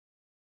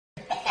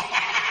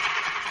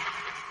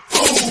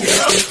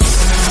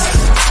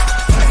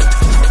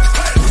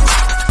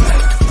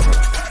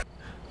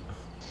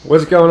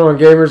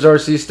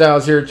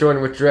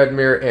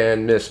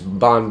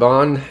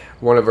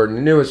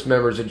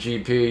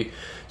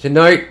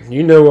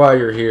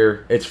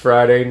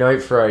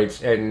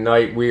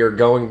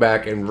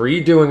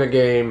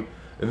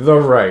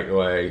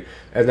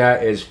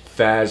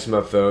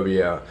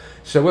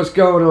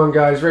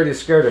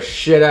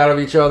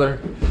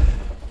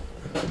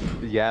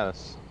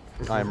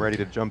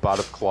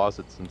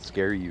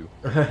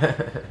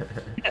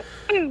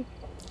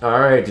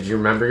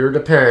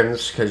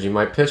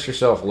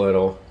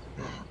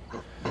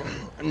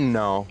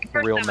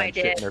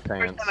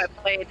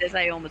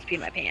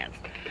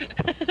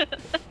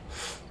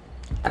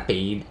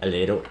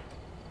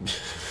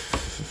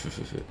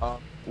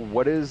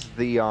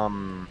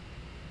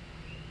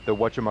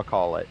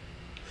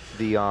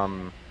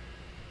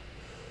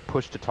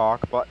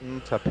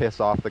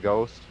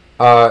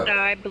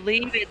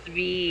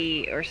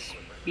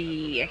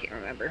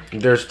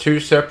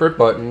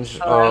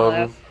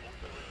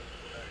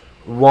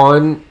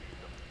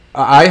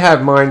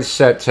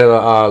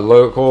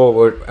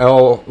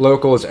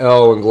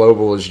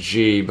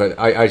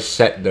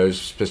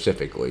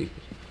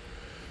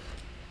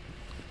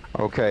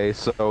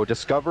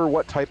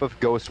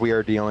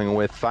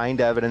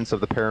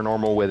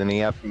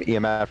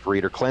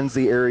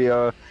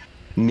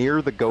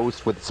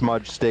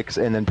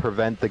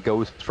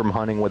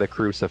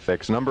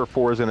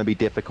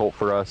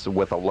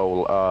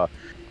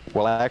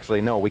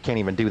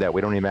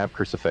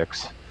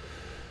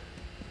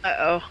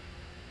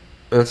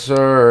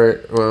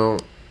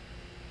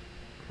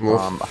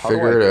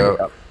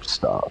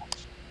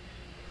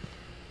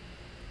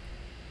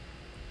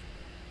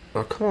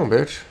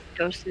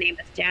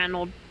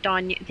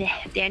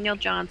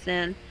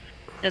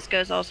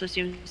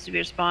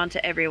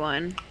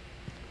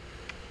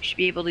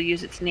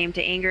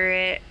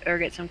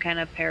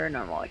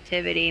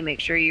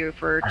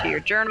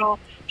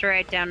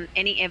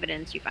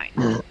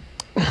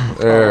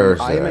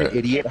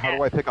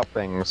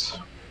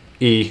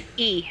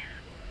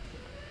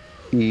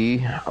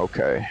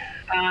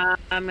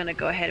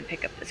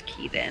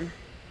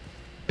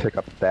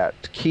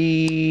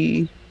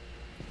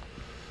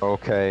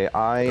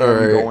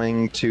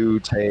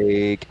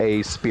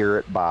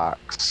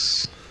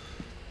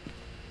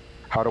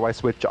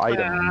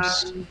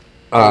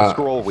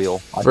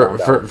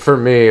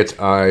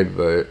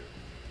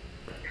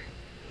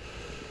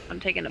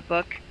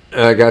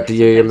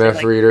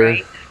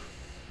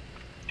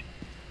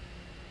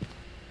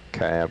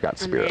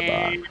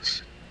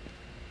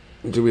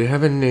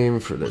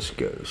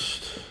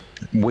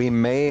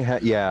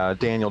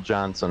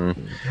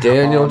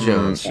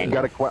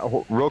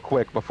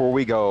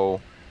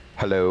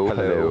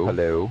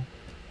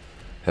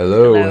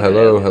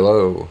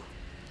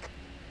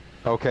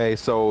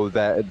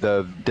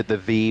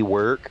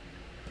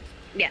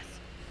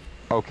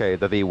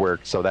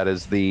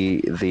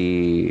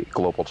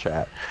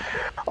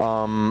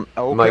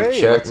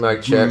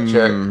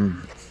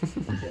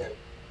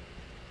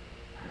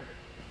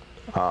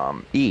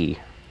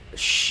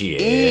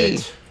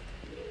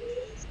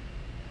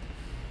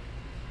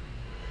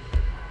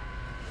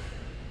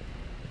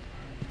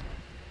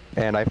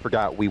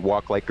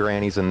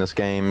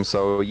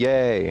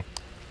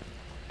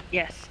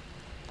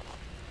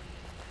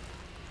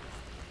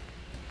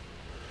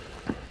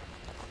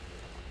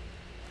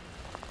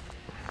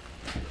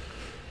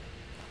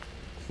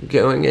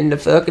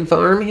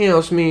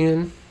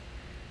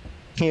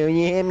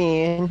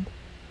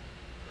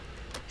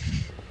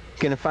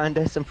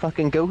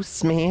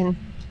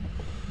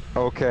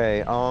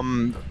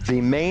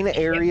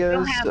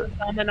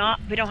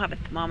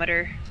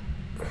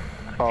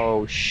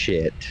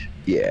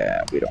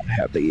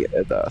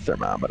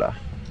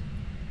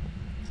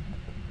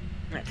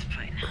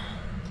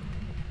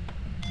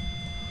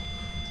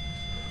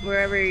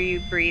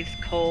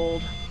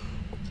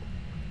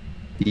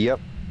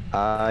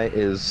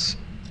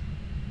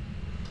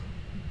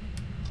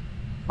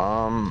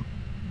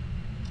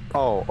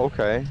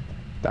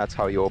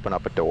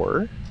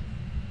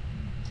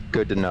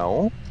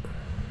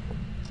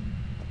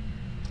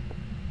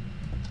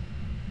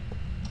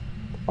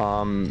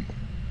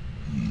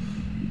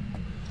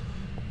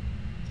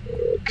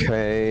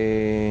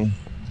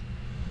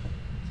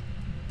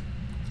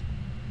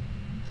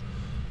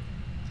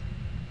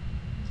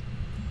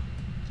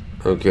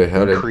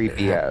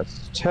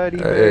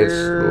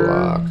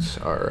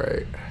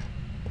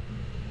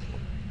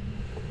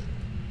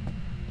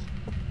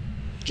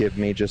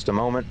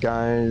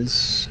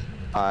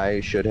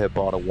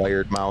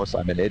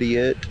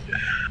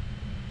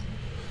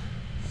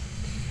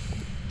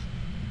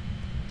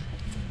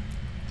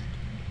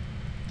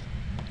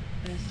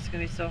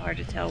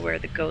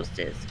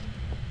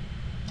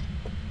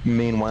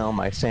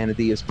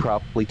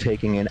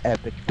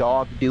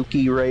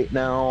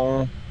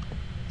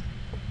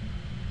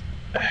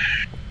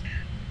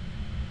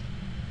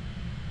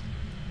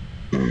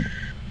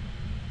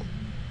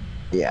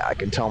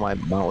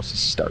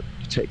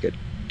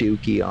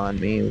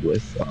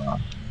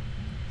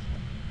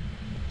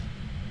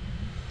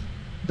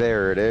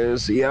There it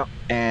is. Yep.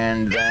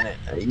 And then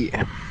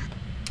yeah.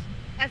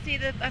 I see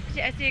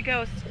a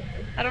ghost.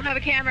 I don't have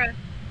a camera.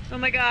 Oh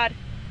my god.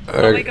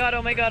 Oh my god,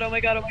 oh my god, oh my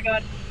god, oh my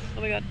god.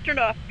 Oh my god. Turn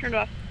it off, turn it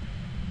off.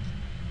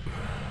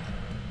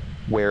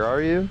 Where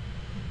are you?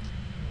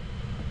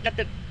 At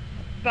the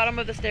bottom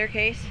of the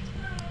staircase.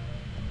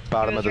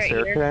 Bottom of the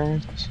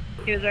staircase?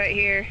 He was right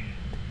here.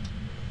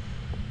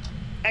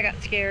 I got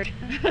scared.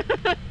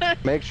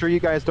 Make sure you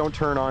guys don't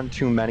turn on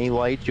too many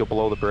lights, you'll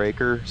blow the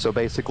breaker. So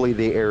basically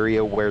the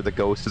area where the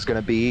ghost is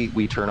going to be,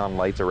 we turn on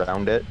lights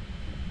around it.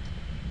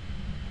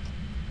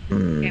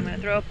 Okay, I'm gonna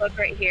throw a book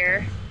right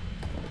here.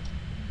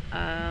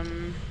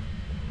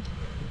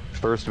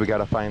 First we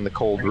gotta find the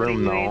cold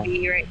room though.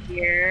 UAV right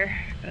here.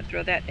 Gonna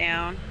throw that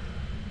down.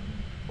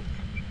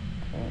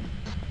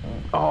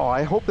 Oh,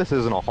 I hope this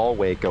isn't a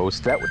hallway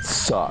ghost. That would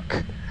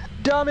suck.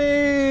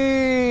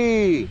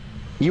 Dummy!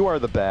 You are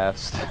the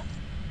best.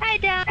 Hi,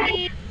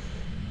 Dummy!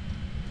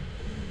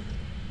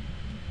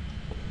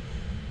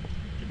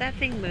 Did that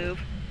thing move?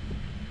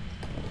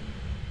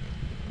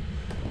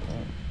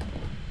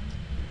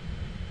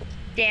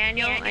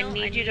 Daniel, I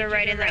need you to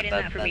write in that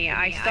book for me.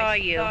 I saw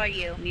you.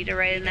 You need to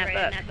write in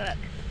that book.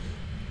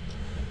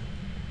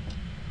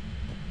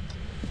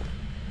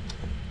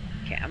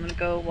 Okay, I'm gonna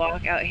go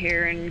walk out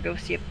here and go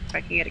see if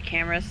I can get a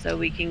camera so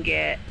we can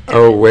get...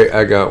 Oh, wait,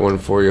 I got one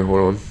for you. Hold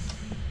on.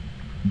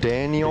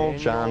 Daniel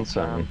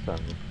Johnson.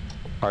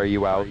 Are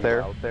you out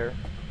there?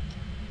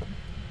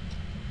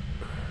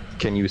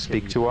 Can you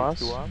speak to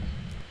us?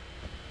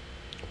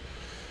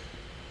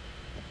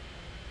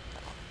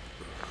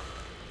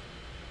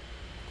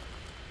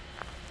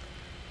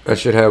 I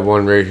should have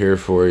one right here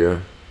for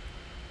you.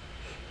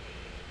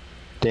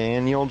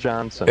 Daniel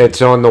Johnson.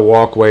 It's on the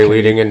walkway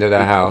leading into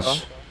the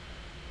house.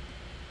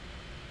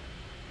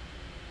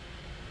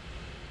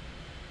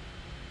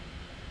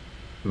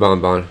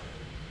 Bon.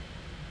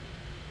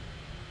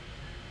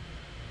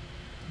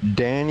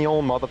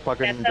 Daniel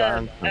motherfucking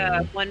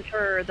Johnson. One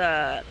for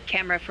the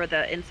camera for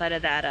the inside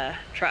of that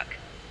truck.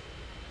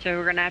 So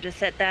we're gonna have to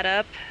set that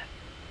up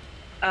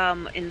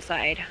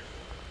inside.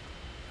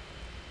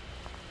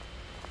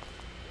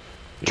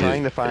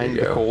 Trying to find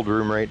the cold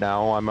room right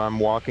now. I'm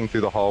walking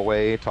through the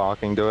hallway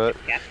talking to it.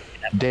 Yeah.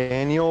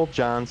 Daniel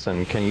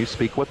Johnson, can you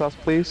speak with us,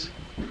 please?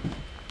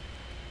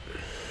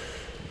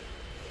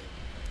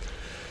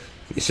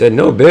 He said,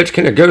 "No, bitch.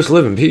 Can a ghost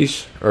live in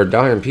peace or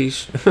die in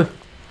peace?"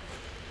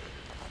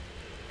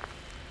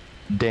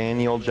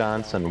 Daniel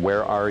Johnson,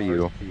 where are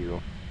you?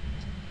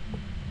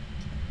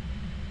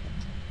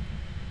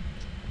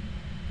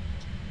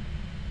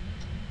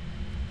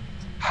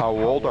 How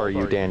old are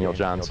you, Daniel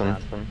Johnson?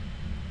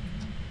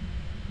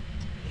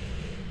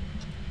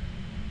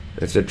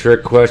 It's a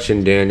trick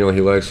question, Daniel.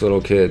 He likes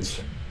little kids.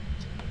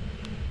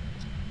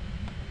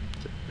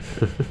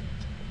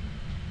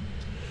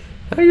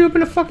 How do you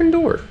open a fucking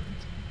door?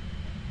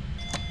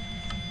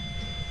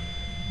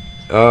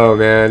 Oh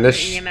man,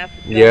 this...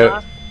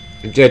 Yep.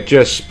 It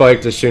just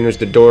spiked as soon as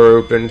the door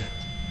opened.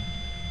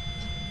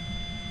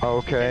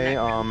 Okay,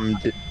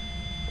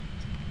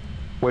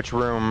 which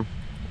room?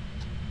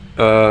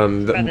 By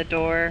the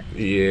door.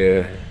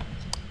 Yeah.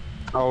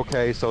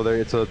 Okay, so there,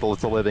 it's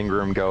a living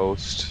room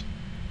ghost.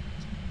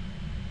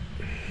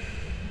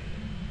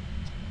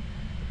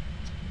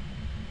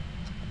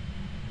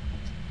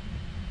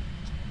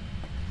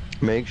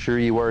 Make sure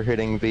you are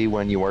hitting V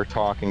when you are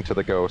talking to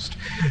the ghost.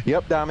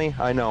 Yep, Dami,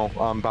 I know.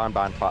 Bon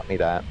taught me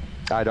that.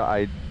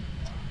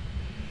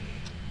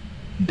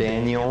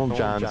 Daniel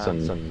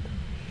Johnson.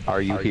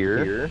 Are you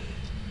here?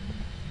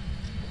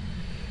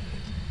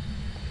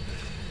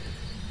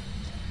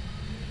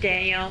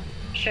 Daniel,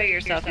 show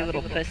yourself, you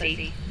little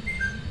pussy.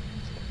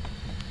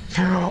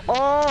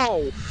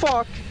 Oh,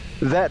 fuck!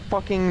 That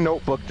fucking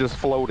notebook just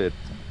floated.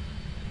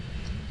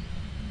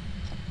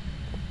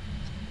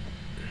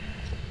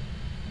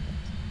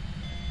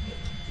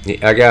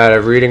 I got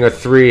a reading of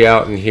 3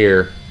 out in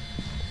here.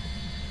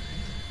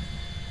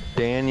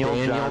 Daniel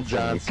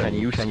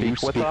Johnson, can you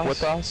speak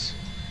with us?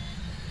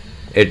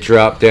 It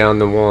dropped down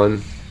to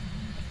 1.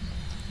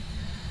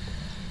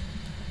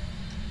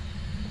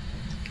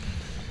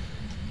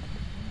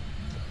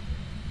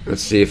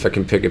 Let's see if I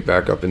can pick it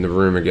back up in the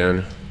room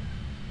again.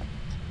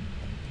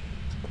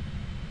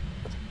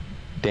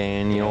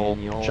 Daniel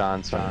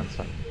Johnson,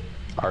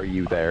 are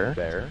you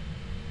there?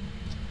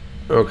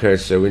 Okay,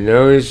 so we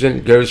know he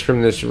goes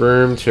from this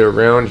room to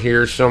around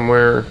here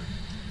somewhere.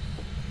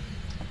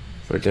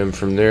 But then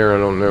from there, I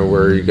don't know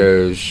where he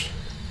goes.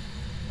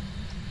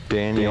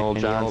 Daniel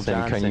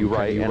Johnson, can you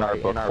write in our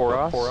book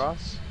for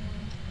us?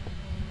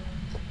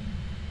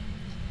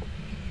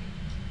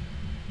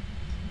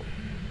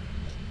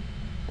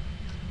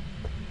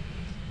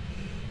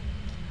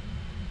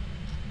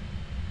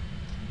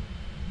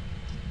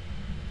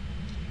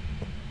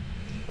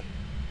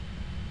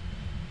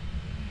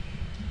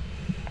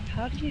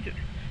 How do you do?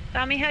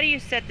 Tommy, how do you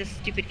set this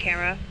stupid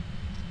camera?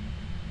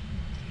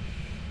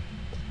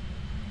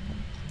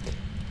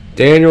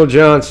 Daniel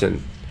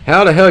Johnson,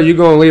 how the hell you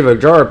gonna leave a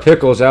jar of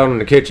pickles out on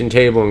the kitchen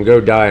table and go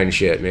die and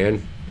shit,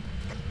 man?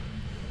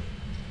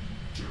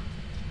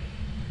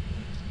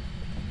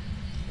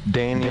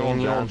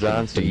 Daniel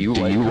Johnson, do you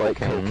like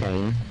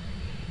cocaine?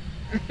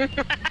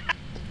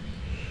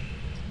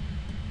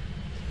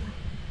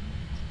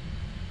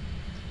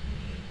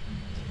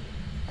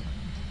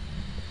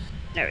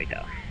 There we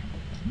go.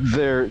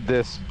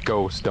 This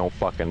ghost don't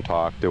fucking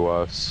talk to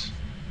us.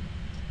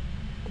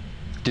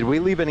 Did we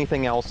leave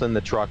anything else in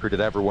the truck, or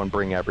did everyone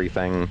bring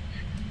everything?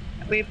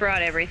 We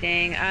brought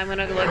everything. I'm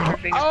gonna look for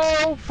fingers.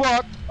 Oh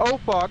fuck! Oh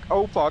fuck!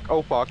 Oh fuck!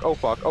 Oh fuck! Oh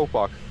fuck! Oh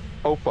fuck!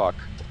 Oh fuck!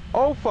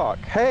 Oh fuck!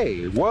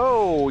 Hey!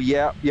 Whoa!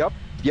 Yeah! Yep!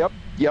 Yep!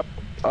 Yep!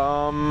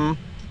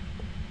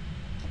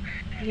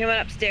 He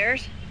went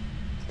upstairs.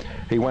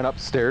 He went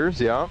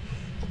upstairs. Yeah.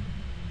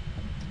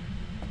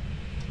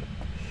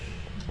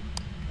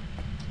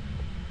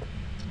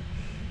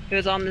 He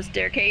was on the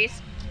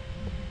staircase.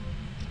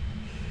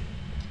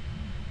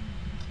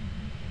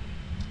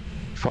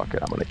 Fuck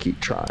it! I'm gonna keep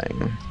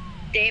trying.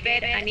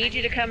 David, I need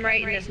you to come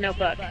write in this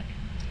notebook.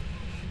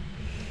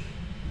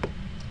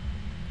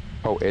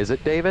 Oh, is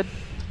it David?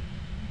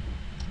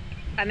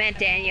 I meant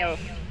Daniel,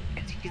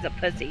 'cause he's a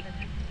pussy.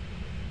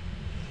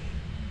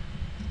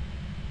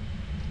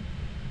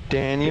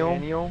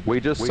 Daniel, we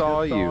just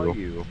saw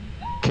you.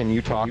 Can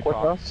you talk with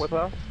us?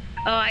 Oh,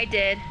 I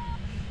did.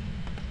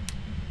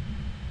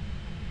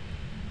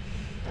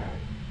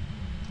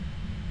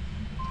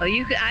 Oh,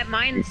 you could.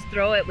 Mine's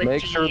throw it with.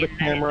 Make G sure the and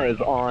camera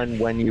everything. is on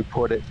when you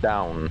put it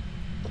down.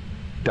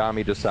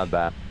 Dami just said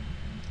that.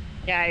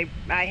 Yeah,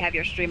 I have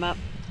your stream up.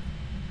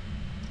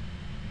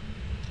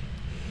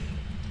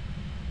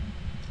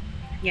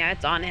 Yeah,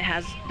 it's on. It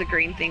has the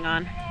green thing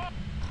on.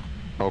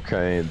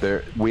 Okay,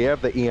 there we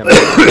have the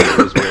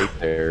EMF right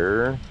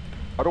there.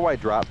 How do I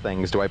drop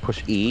things? Do I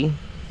push E?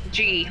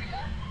 G.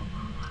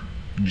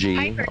 G.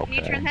 Piper, can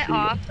you turn that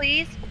off,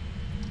 please?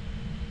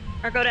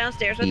 Or go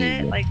downstairs with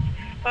it? Like,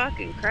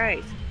 fucking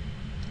Christ.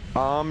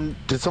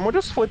 Did someone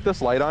just flip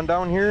this light on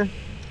down here?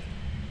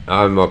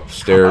 I'm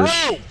upstairs.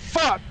 Oh,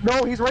 fuck!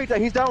 No, he's right there.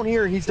 He's down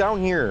here. He's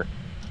down here.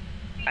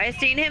 I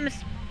seen him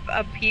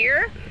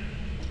appear.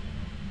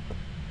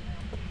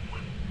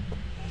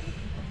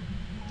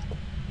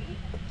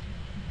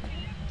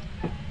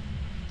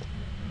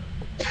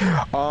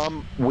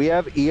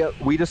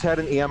 We just had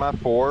an EMF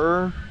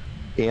 4.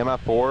 EMF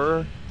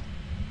 4.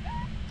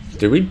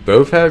 Did we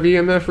both have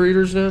EMF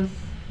readers then?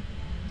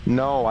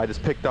 No, I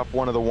just picked up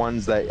one of the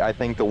ones that I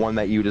think the one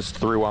that you just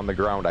threw on the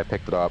ground. I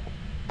picked it up.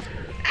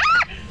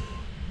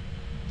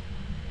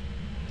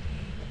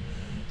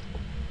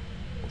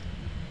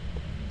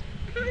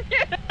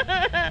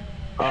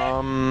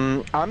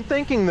 I'm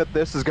thinking that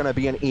this is gonna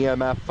be an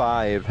EMF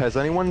 5. Has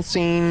anyone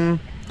seen?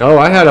 Oh,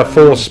 I had a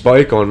full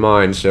spike on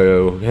mine,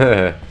 so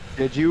yeah.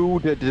 Did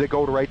it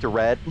go right to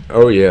red?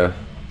 Oh yeah.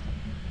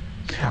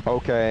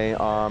 Okay,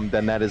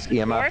 then that is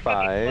EMF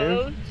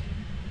 5.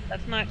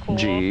 That's not cool.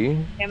 G.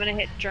 I'm gonna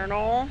hit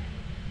journal.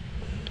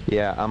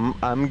 Yeah,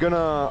 I'm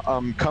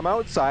gonna come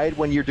outside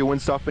when you're doing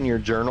stuff in your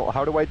journal.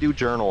 How do I do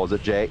journal? Is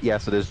it J?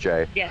 Yes, it is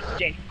J. Yes,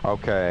 J.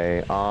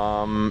 Okay.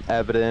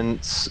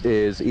 Evidence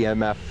is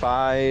EMF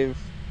 5.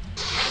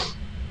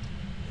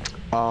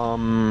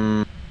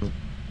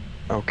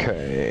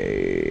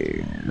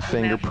 Okay.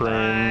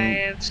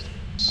 Fingerprint.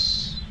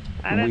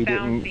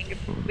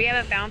 We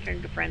haven't found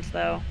fingerprints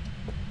though.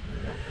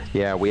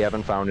 Yeah, we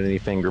haven't found any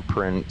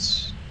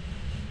fingerprints.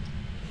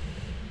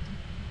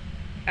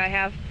 I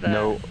have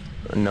the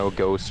No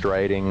ghost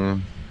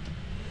writing.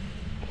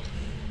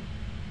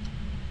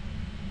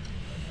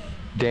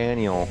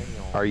 Daniel,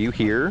 are you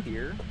here?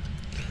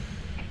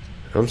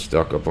 I'm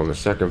stuck up on the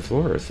second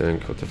floor, I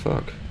think. What the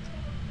fuck?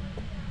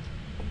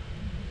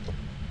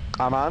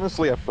 I'm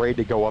honestly afraid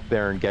to go up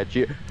there and get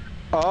you.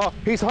 Oh,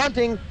 he's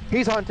hunting!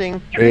 He's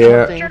hunting!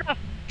 Yeah. Turn off!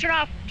 Turn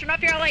off! Turn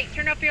off your light!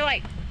 Turn off your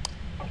light!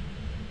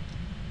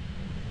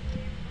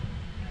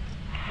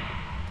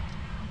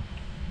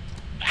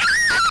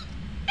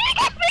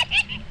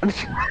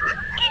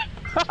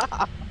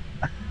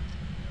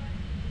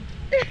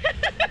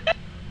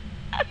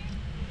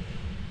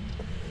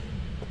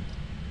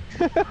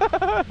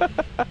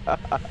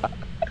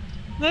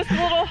 This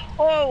little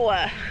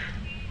hoe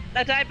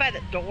that died by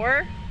the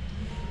door.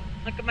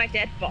 Look at my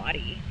dead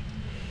body.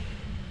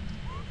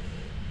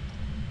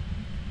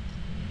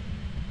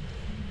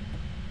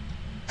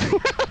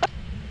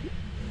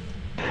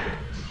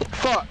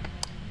 Fuck!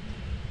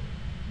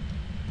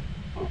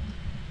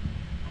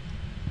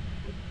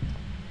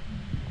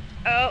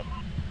 Oh.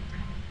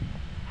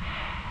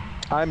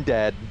 I'm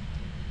dead.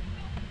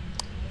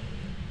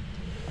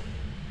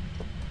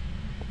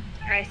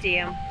 I see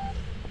him.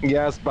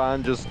 Yes,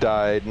 Bond just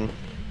died.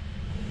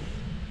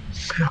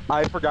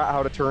 I forgot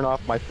how to turn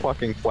off my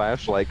fucking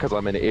flashlight because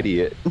I'm an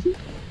idiot.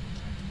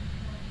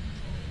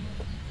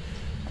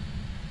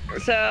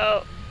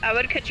 So, I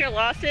would cut your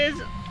losses,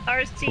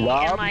 RC,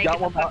 Rob, and like, got get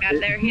the one fuck out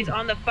of more- there. He's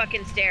on the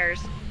fucking stairs.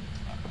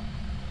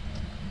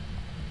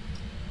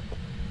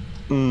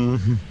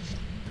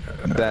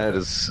 That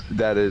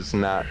is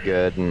not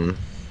good.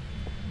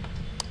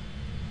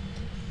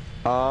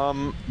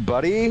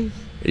 Buddy,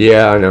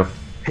 Yeah, I know.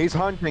 he's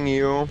hunting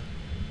you.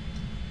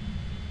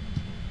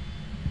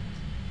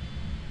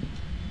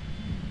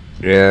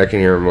 Yeah, I can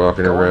hear him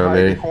walking Go around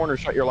inside me. the corner,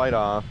 shut your light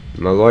off.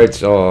 My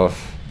light's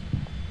off.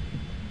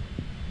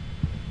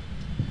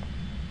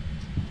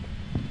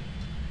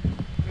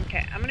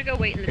 Okay, I'm gonna go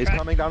wait in the He's truck.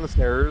 coming down the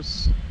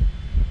stairs.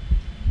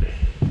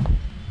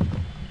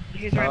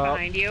 He's right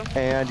behind you.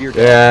 And you're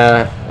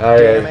Yeah,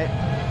 damn it.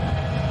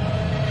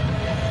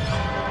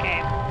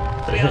 Okay,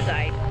 we all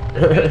died. Let's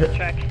go to the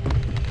truck.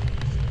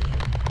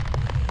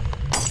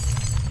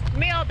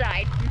 We all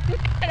died.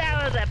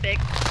 That was epic.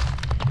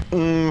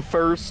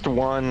 First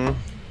one.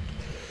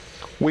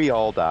 We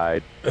all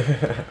died.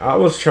 I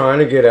was trying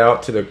to get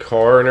out to the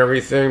car and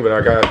everything, but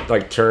I got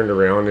like turned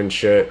around and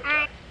shit.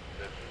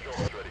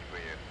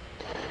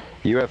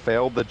 You have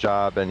failed the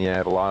job and you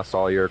have lost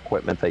all your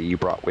equipment that you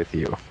brought with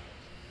you.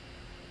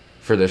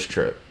 For this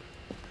trip.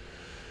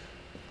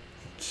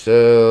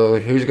 So,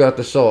 who's got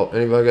the salt?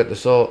 Anybody got the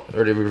salt?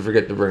 Or did we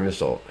forget to bring the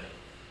salt?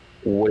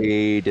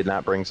 We did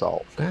not bring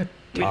salt. God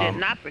We did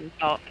not bring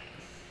salt.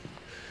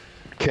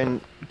 Can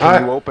you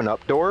open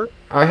up door?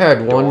 I had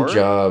Door? one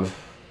job.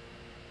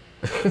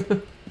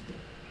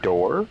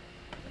 Door?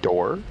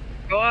 Door?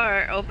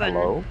 Door open.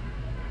 Hello?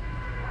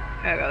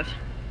 There it goes.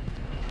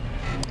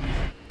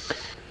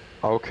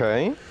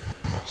 Okay.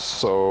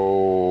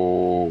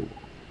 So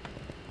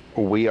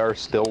we are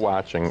still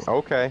watching.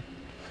 Okay.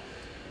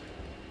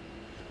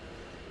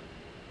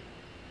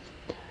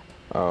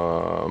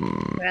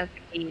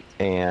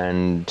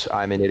 And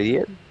I'm an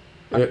idiot.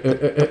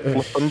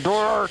 Open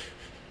door.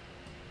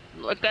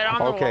 Look at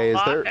on Okay, the is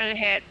lock there- and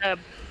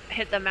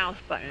hit the mouse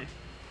button.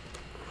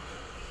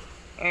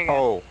 There you go.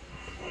 Oh,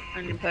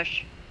 And you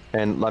push.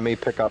 and let me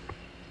pick up.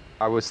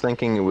 I was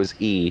thinking it was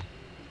E.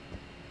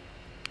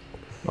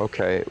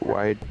 Okay,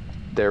 why?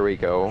 There we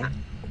go.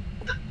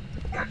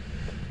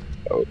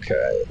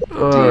 Okay. D.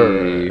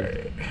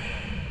 Alright.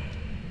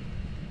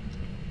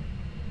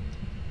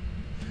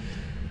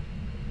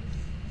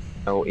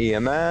 No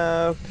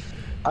EMF.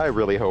 I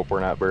really hope we're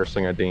not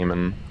versing a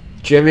demon.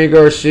 Jimmy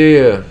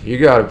Garcia, you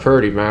got a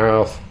pretty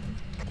mouth.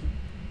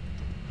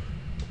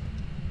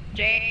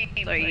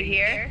 James, are you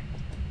here?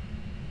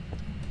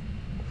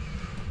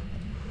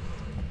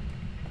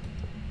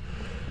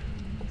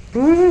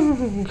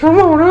 Come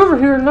on over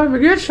here and let me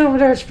get some of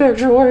that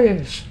spectral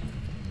ass.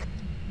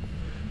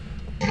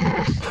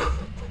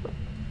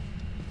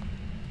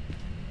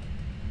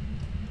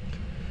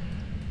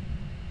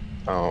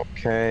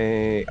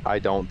 Okay, I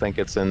don't think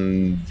it's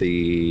in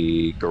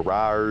the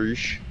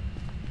garage.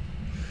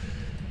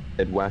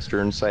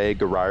 Midwestern say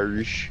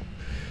garage.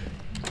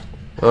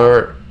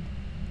 Or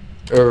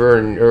over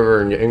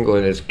in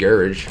England, it's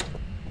garage.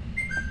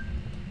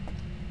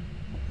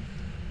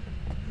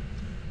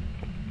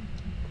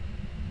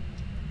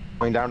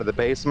 Going down to the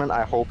basement.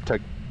 I hope to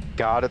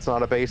God it's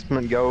not a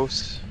basement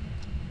ghost.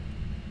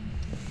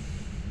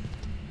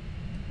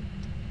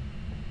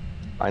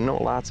 I know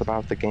lots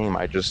about the game.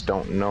 I just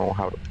don't know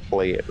how to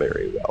play it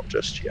very well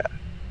just yet.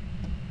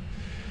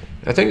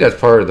 I think that's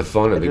part of the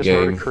fun of I the just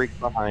heard game. a creak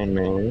behind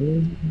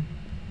me.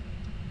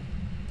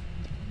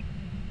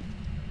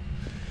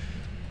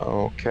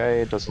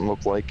 Okay, it doesn't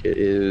look like it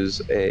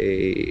is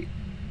a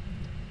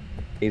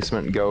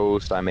basement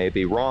ghost. I may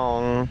be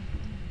wrong.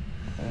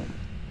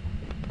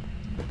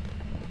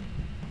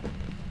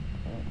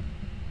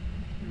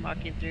 I'm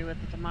walking through with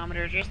the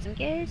thermometer just in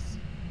case.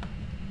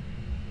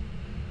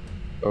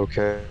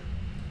 Okay.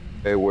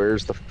 Okay,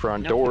 where's the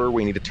front door?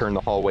 We need to turn the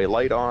hallway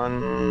light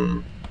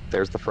on.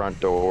 There's the front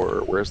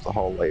door. Where's the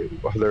hallway?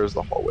 Oh, there's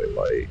the hallway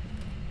light.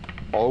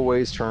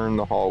 Always turn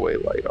the hallway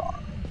light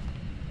on.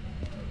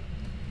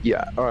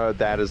 Yeah,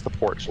 that is the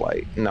porch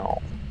light.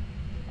 No.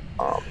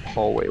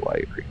 Hallway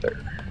light right there.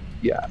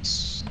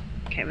 Yes.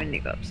 Okay, I'm gonna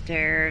go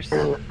upstairs.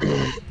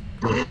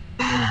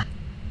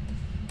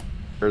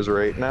 There's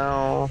right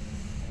now.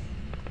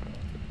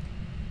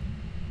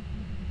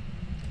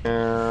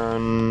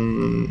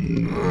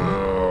 And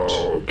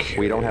Okay.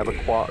 we don't have a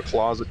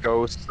closet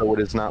ghost, so it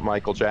is not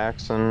Michael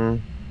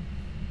Jackson.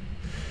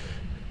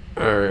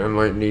 Alright, I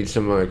might need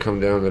somebody to come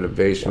down to the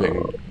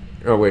basement.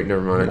 Oh wait,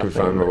 never mind. I can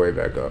find my way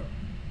back up.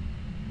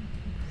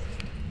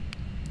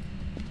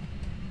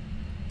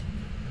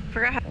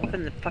 Forgot how to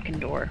open the fucking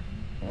door.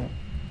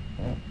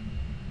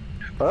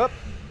 Up.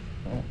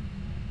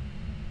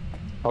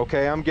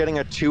 Okay, I'm getting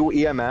a 2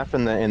 EMF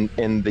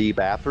in the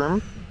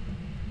bathroom.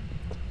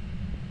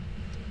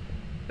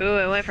 Ooh,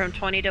 it went from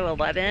 20 to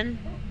 11.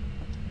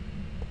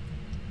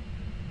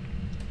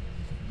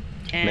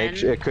 10.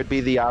 It could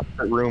be the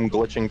opposite room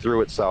glitching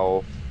through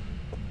itself.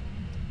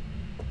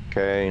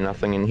 Okay,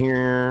 nothing in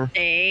here.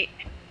 8.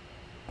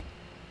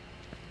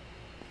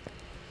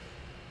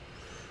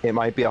 It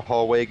might be a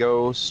hallway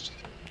ghost.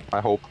 I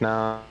hope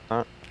not.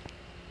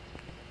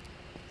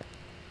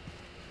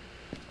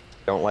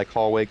 Don't like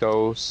hallway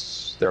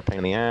ghosts. They're a pain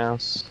in the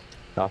ass.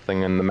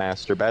 Nothing in the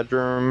master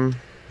bedroom.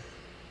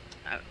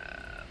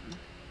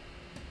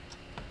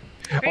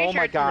 Oh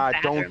my god,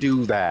 don't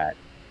do that.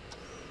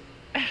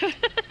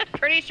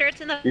 Pretty sure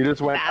it's in the You just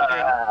went,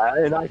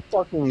 bathroom. and I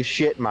fucking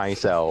shit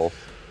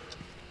myself.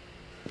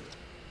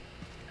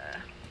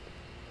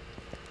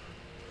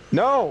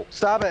 No,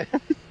 stop it.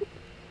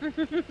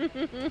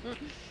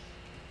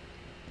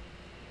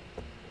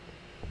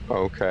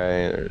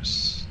 Okay,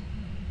 there's...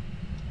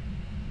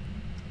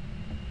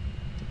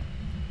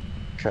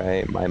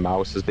 Okay, my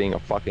mouse is being a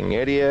fucking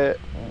idiot.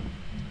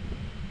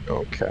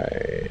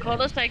 Okay.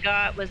 Coldest I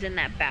got was in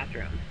that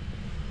bathroom.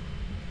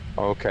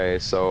 Okay,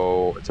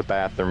 so it's a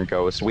bathroom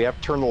ghost. We have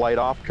to turn the light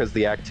off because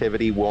the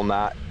activity will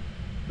not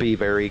be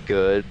very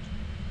good.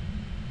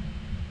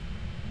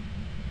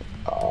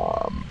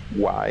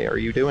 Why are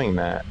you doing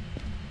that,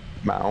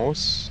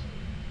 mouse?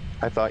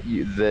 I thought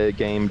the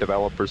game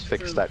developers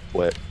fixed that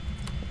glitch.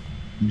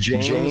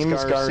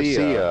 James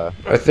Garcia.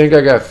 I think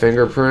I got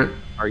fingerprint.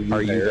 Are you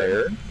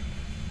there?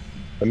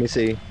 Let me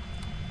see.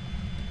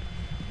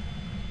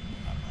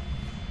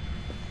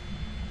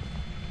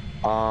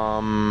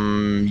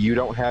 You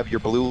don't have your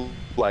blue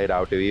light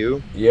out, do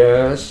you?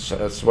 Yes,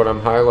 that's what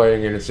I'm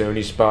highlighting, and it's the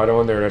only spot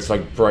on there that's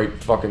like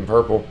bright fucking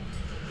purple.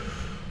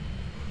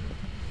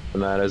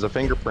 And that is a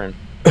fingerprint.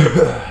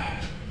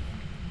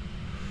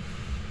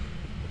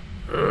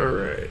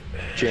 Alright.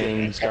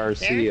 James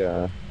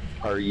Garcia,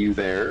 are you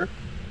there?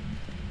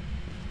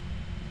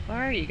 Where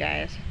are you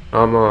guys?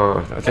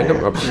 I think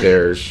I'm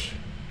upstairs.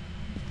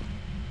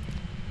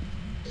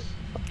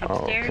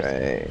 Upstairs?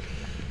 Okay.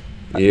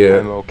 Yeah.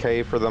 I'm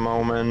okay for the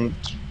moment.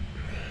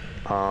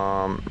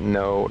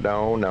 No.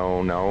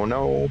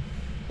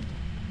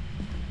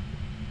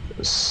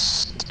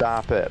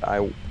 Stop it.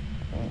 I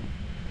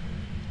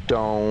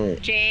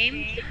don't.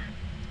 James?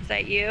 Is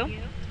that you?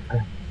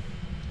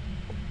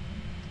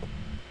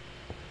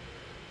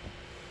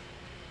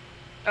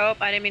 Oh,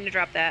 I didn't mean to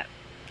drop that.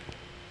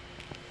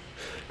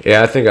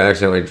 Yeah, I think I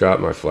accidentally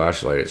dropped my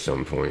flashlight at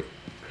some point.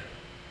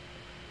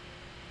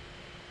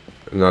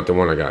 Not the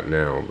one I got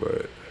now,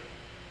 but...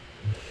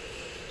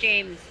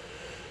 James.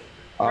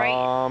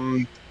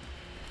 Right.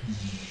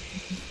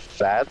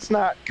 That's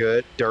not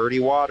good. Dirty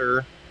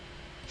water.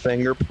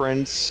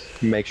 Fingerprints.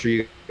 Make sure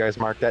you guys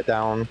mark that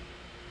down.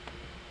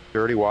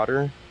 Dirty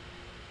water.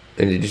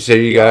 And did you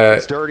say you got...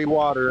 It's dirty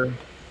water.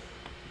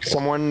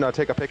 Someone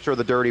take a picture of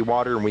the dirty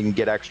water and we can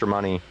get extra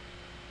money.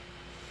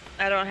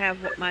 I don't have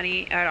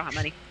money. I don't have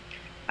money.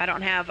 I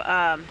don't have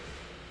a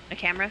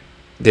camera.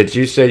 Did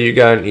you say you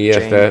got an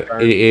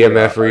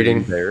EMF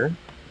reading? There.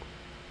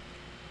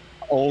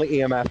 Only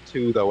EMF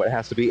 2 though. It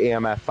has to be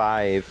EMF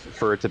 5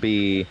 for it to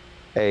be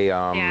a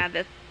Yeah,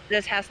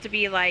 this has to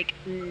be like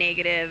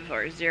negative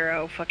or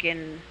 0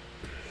 fucking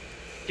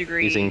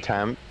degree. Freezing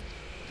temp.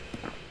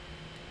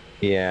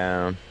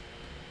 Yeah.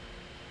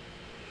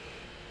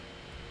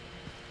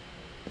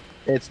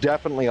 It's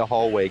definitely a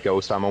hallway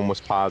ghost, I'm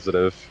almost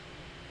positive.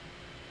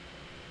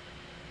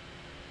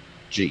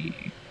 G.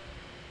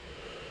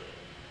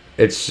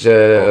 It's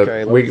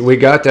Okay, we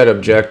got that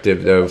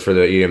objective though for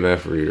the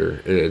EMF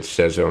reader. It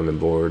says on the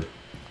board.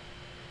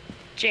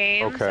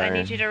 James, Okay. I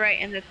need you to write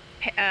in the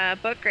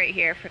book right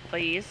here,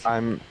 please.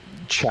 I'm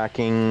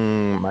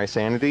checking my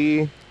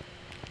sanity.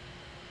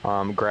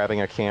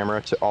 Grabbing a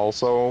camera to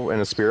also in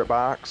a spirit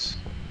box.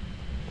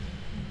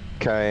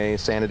 Okay,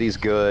 sanity's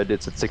good.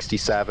 It's at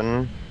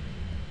 67.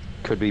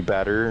 Could be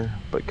better,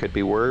 but could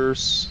be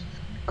worse.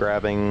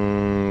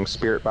 Grabbing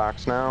spirit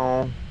box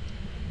now.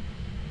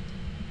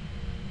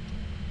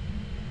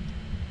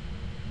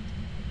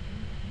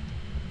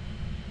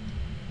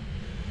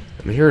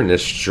 I'm hearing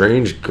this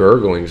strange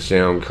gurgling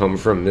sound come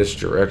from this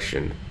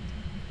direction.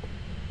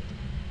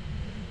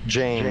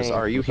 James,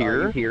 are you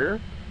here?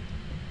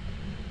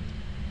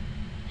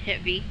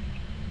 Hit V.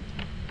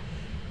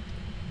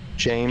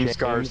 James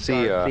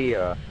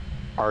Garcia,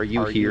 are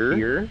you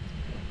here?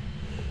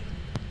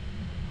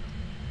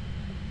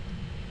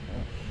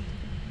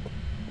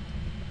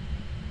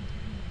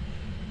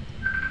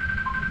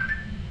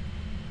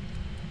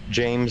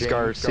 James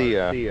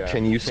Garcia,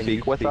 can you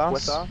speak with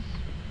us?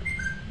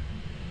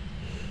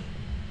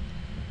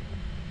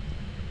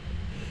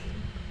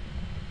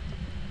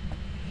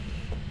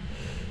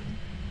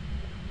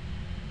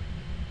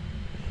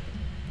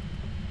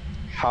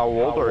 How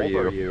old are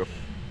you?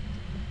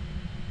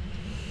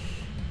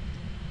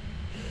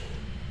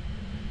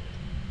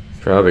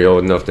 Probably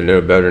old enough to know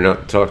better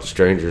not to talk to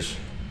strangers.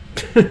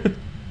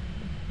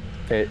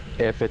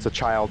 If it's a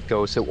child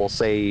ghost, it will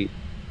say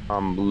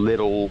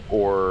little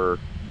or...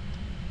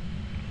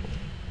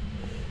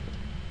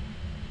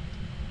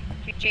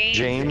 James,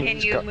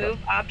 can you move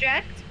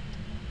objects?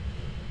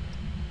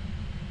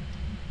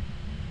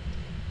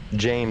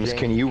 James,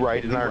 can you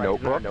write in our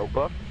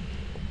notebook?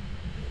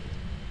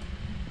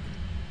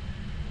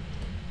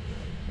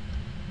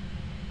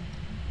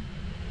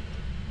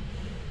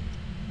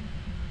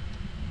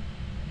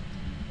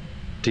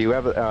 Do you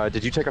have?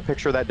 Did you take a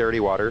picture of that dirty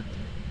water?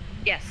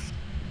 Yes.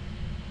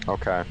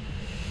 Okay.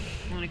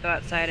 I'm gonna go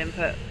outside and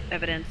put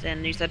evidence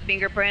in. You said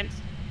fingerprints?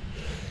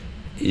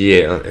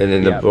 Yeah, and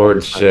then the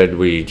board said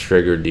we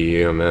triggered the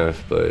EMF,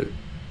 but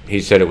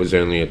he said it was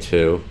only a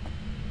 2.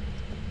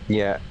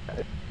 Yeah,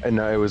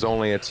 no, it was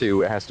only a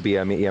 2. It has to be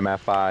an EMF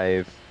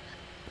 5.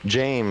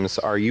 James,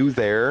 are you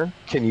there?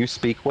 Can you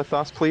speak with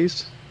us,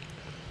 please?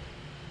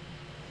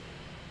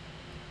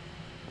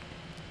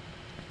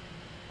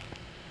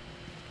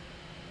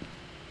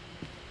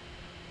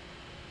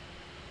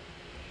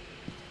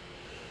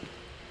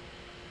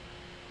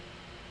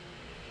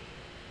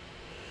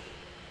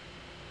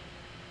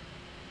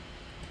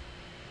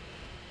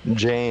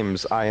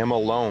 James, I am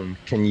alone.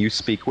 Can you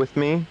speak with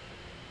me?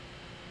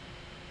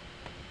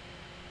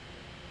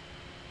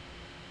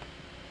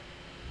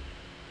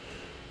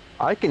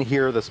 I can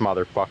hear this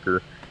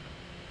motherfucker.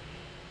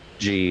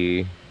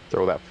 Gee,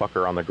 throw that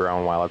fucker on the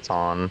ground while it's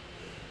on.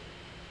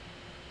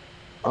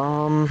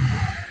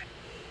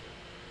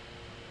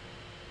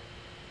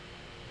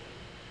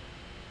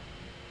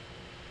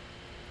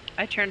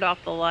 I turned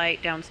off the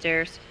light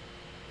downstairs.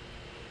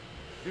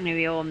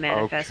 Maybe it will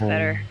manifest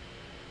better.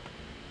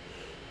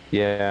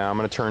 Yeah, I'm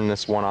gonna turn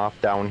this one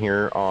off down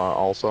here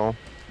also.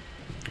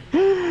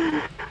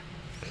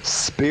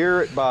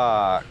 Spirit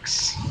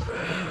box.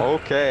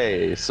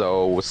 Okay,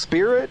 so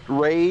spirit,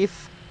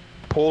 wraith,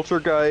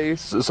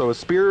 poltergeist. So a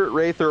spirit,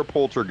 wraith, or a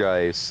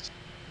poltergeist?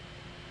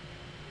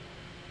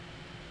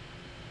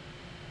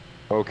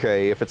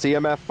 Okay, if it's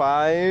EMF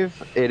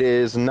 5, it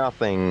is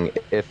nothing.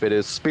 If it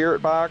is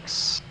spirit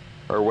box,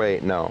 or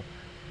wait, no.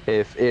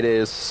 If it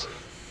is,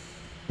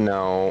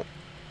 no.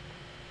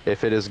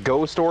 If it is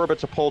ghost orb,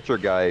 it's a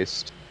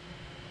poltergeist.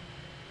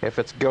 If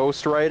it's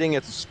ghost writing,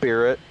 it's a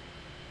spirit.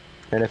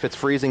 And if it's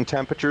freezing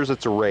temperatures,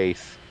 it's a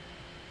wraith.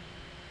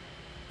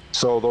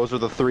 So those are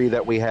the 3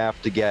 that we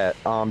have to get.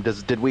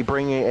 Did we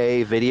bring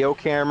a video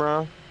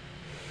camera?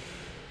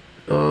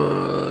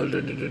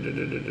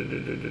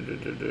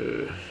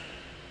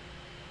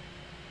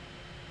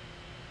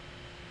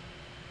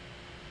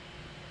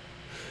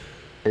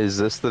 Is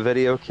this the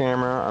video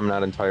camera? I'm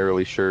not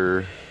entirely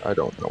sure. I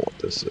don't know what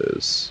this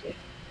is.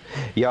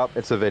 Yup,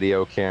 it's a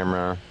video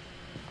camera.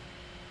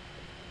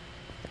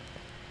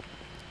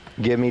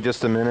 Give me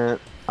just a minute.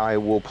 I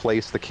will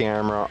place the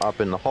camera up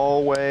in the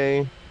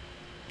hallway.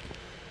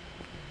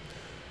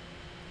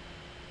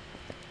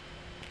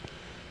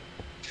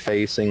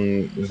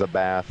 Facing the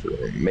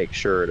bathroom. Make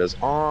sure it is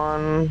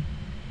on.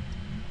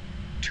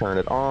 Turn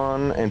it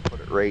on and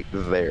put it right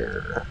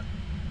there.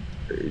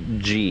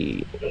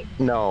 G.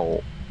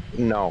 No.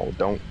 No,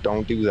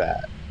 don't do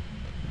that.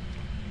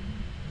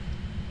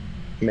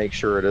 Make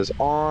sure it is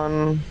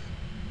on.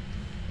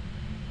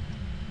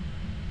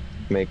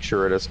 Make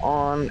sure it is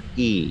on.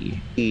 E.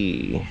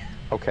 E.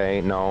 Okay,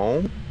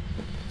 no.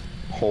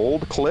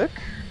 Hold, click.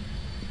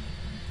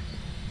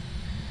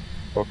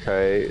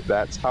 Okay,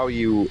 that's how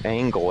you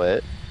angle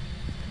it.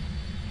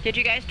 Did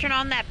you guys turn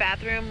on that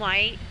bathroom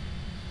light?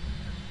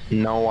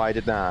 No, I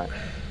did not.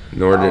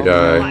 Nor did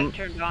I. Light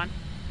turned on.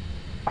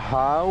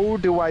 How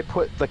do I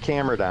put the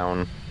camera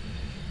down?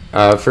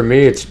 For me,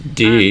 it's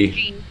D.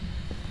 G.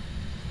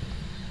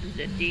 Is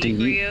it D, D?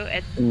 for you?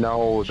 It's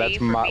No, G that's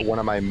for my me. one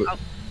of my. Oh.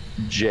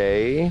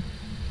 J.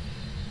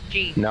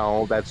 G.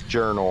 No, that's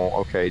journal.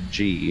 Okay,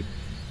 G.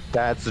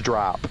 That's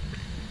drop.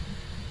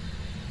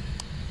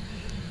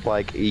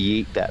 Like,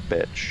 yeet that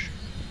bitch.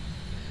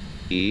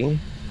 E.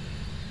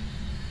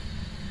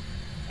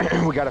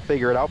 We gotta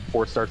figure it out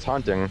before it starts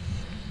hunting.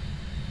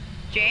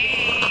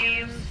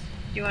 James,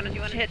 do you want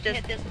to hit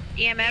this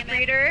EMF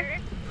reader?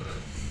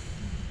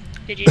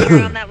 Did you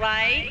turn on that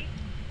light?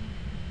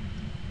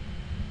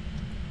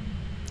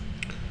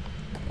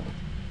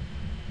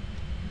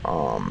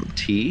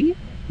 T?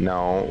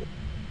 No.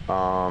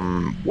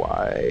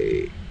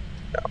 Y?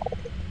 No.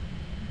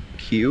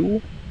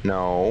 Q?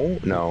 No.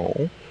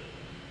 No.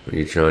 What are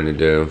you trying to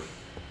do?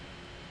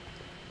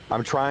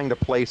 I'm trying to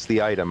place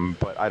the item,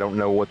 but I don't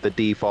know what the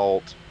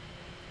default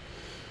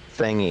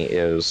thingy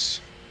is.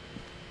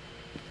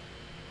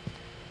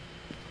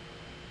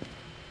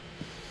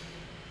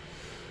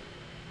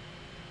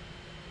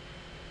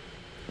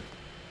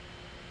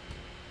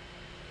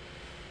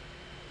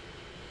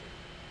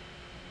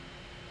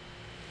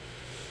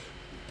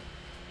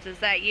 Is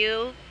that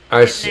you? I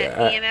Hitting see. that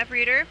EMF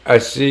reader? I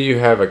see you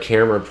have a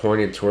camera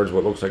pointed towards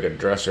what looks like a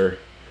dresser.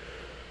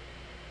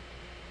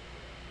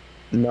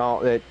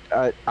 No,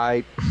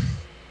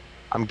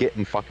 I'm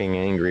getting fucking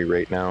angry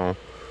right now.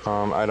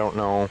 I don't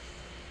know.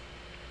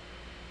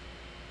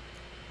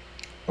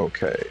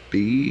 Okay,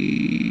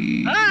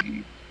 B. Ah!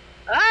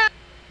 Ah!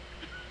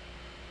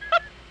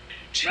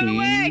 T. Run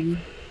away!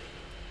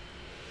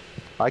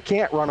 I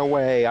can't run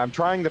away. I'm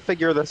trying to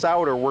figure this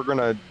out, or we're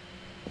gonna.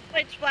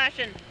 Light's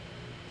flashing.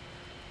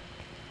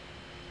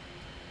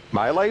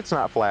 My light's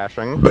not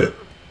flashing.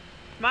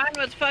 Mine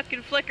was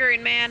fucking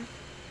flickering, man.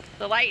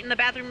 The light in the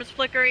bathroom was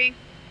flickering.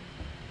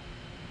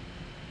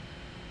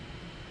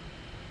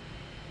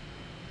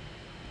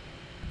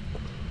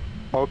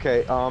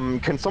 Okay,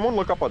 can someone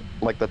look up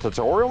like the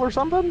tutorial or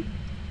something?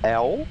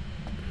 L?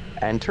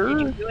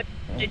 Enter?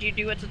 Did you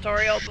do a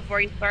tutorial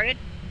before you started?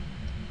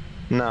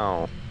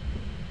 No.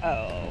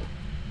 Oh.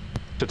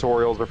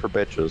 Tutorials are for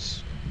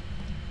bitches.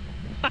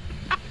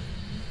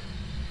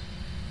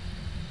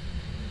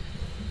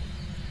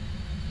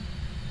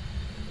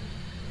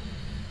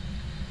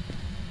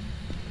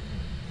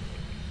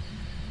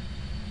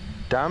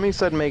 Dami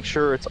said make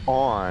sure it's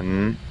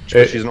on.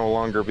 She's no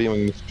longer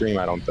viewing the stream,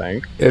 I don't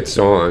think. It's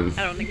on.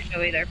 I don't think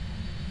so either.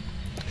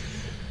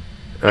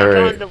 All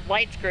right. The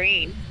light's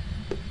green.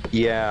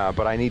 Yeah,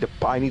 but I need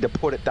to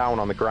put it down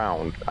on the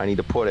ground. I need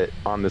to put it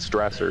on this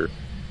dresser.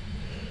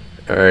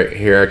 Alright,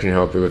 here I can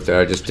help you with that.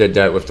 I just did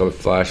that with the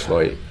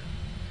flashlight.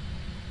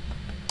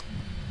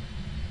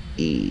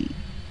 E,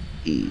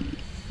 E,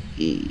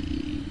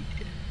 E,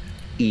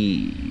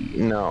 E,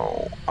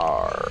 no,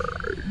 R,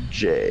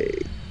 J.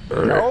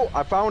 All No,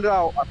 I found it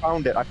out. I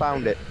found it. I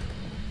found it.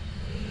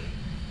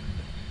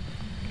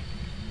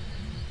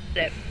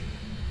 It.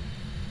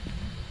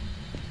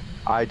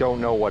 I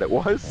don't know what it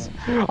was.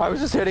 I was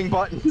just hitting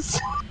buttons.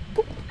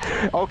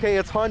 Okay,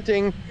 it's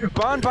hunting.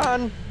 Bon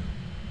Bon!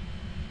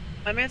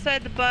 I'm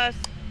inside the bus.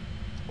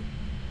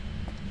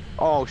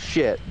 Oh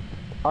shit.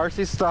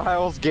 RC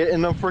Styles, get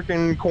in the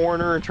freaking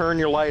corner and turn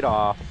your light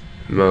off.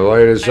 My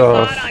light is I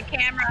off. saw it on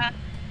camera.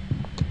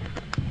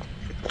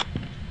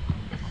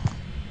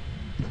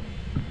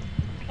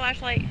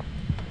 Flashlight.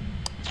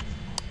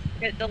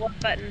 Hit the left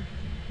button.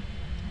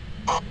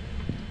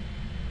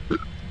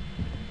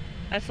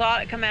 I saw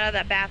it come out of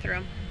that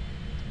bathroom.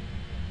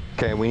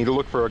 Okay, we need to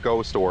look for a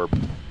ghost orb.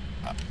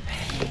 I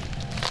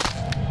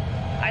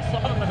saw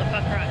the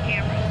motherfucker on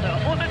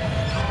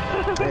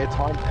camera, so. It's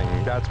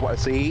hunting. That's what.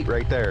 See?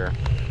 Right there.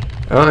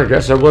 Oh, I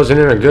guess I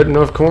wasn't in a good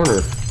enough corner.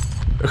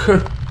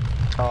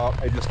 Oh,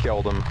 I just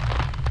killed him.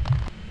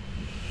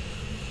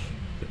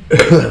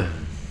 I'm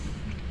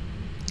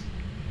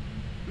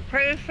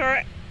pretty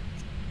sure.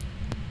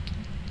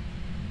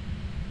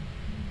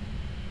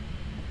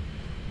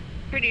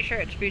 Pretty sure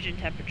it's fusion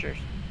temperatures.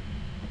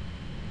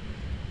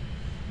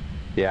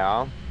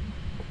 Yeah.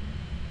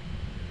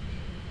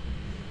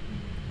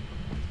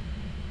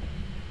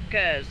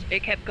 Because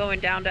it kept going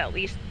down to at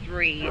least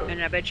 3,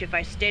 and I bet you if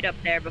I stayed up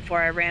there before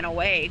I ran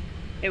away,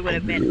 it would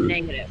have been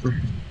negative.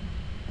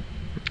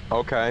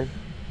 Okay.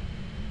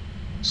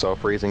 So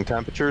freezing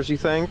temperatures, you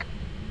think?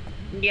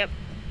 Yep.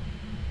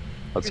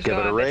 Let's So give it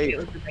I a bet you rate. it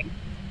was the thing.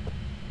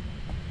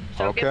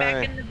 So get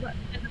back in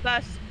the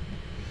bus.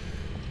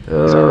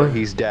 Sorry,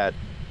 he's dead.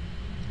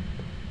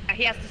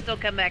 He has to still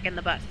come back in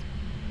the bus.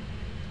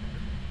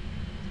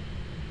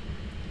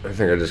 I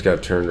think I just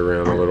got turned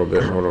around a little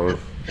bit. Hold on.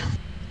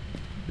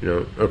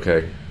 No,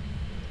 okay.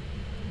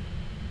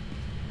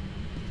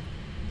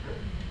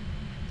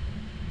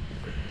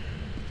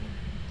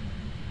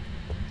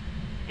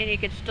 And you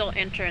could still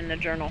enter in the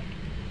journal.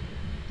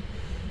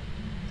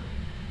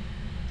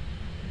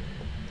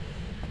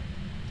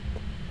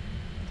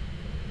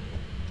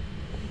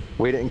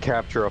 We didn't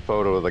capture a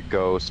photo of the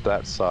ghost.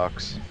 That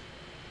sucks.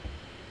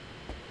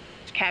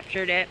 Just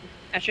captured it.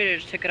 I should have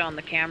just took it on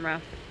the camera.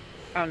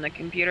 On the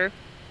computer.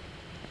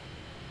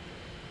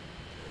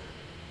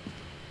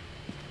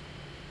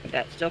 If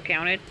that still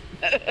counted.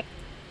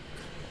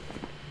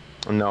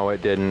 No,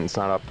 it didn't. It's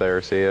not up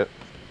there. See it?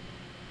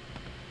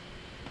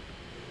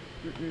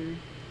 Mm-mm.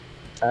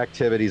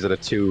 Activities at a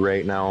 2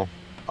 right now.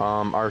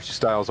 RC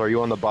Styles, are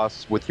you on the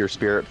bus with your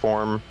spirit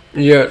form?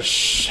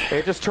 Yes.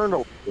 It just turned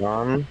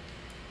on.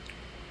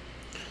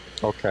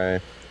 Okay.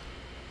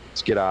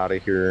 Let's get out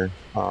of here.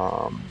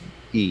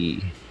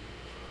 E.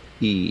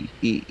 E.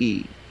 E. E.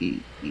 E. E.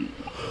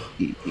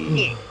 E.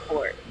 E.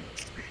 Or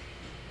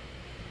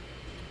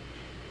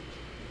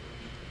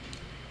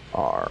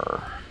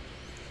R.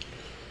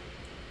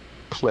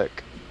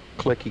 Click.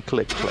 Clicky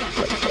click click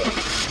click click.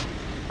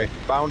 Okay,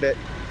 found it.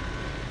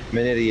 I'm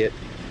an idiot.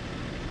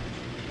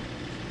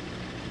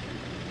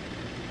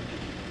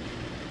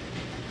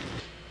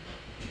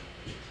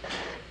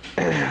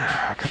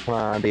 Come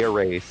on, be a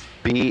wraith.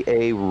 Be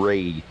a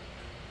wraith.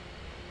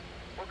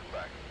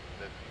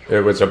 It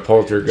was a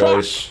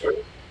poltergeist.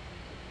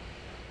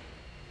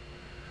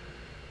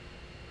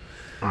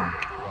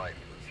 Right.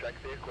 Check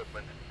the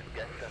equipment and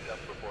get set up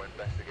before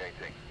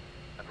investigating.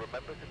 And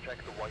remember to check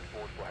the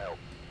whiteboard for help.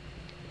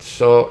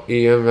 Salt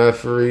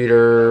EMF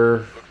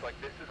reader. Looks like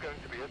this is going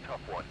to be a tough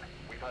one.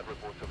 We've had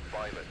reports of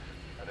violence,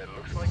 and it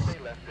looks like they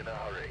left in a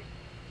hurry.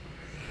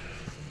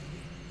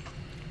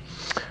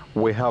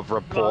 We have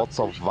reports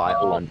of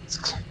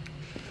violence.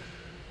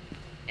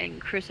 and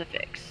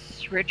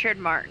crucifix. Richard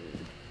Martin.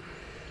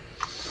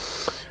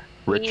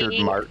 Richard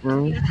He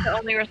Martin? needs to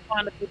only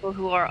respond to people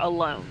who are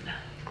alone.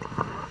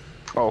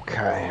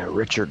 Okay,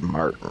 Richard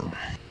Martin.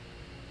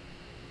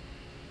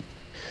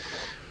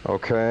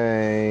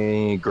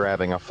 Okay,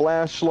 grabbing a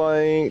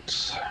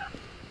flashlight.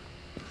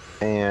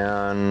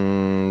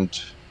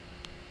 And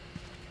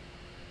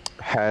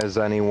has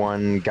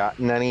anyone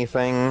gotten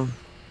anything?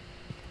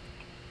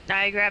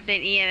 I grabbed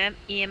an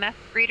EMF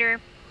reader.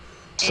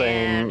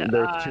 Same, and,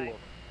 there's two of them.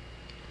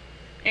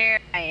 There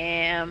I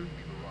am.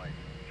 Right.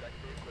 Check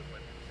the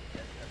equipment,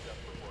 get set up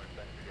before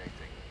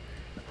investigating.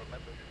 And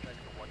remember to check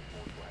the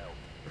whiteboard for help.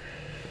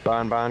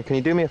 Bon Bon, can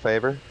you do me a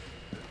favor?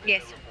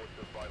 Yes. Reports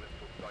of violence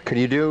or Could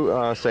you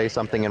do say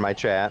something in my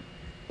chat?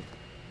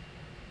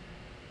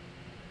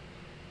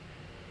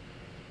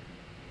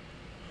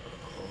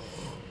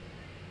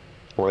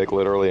 Like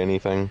literally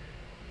anything.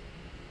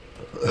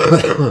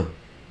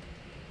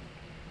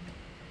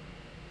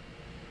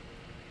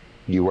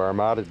 You are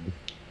modded.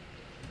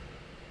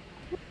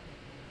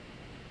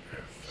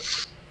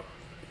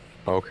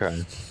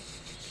 Okay.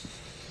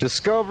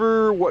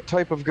 Discover what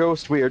type of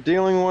ghost we are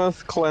dealing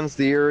with. Cleanse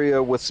the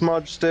area with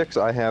smudge sticks.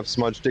 I have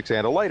smudge sticks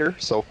and a lighter,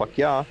 so fuck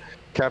yeah.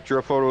 Capture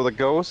a photo of the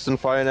ghost and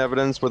find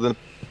evidence with an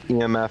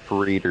EMF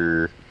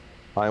reader.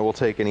 I will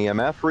take an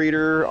EMF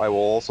reader. I will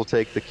also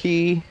take the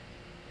key.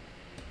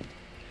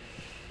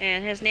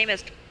 And his name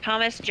is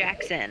Thomas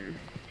Jackson.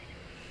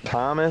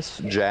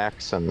 Thomas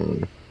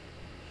Jackson.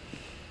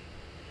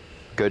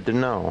 Good to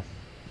know.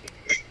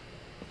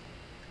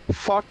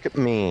 Fuck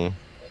me.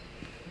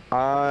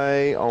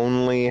 I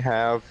only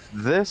have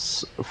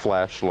this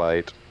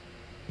flashlight.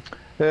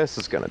 This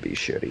is gonna be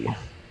shitty.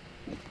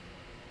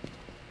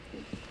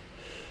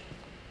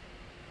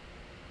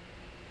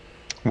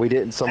 We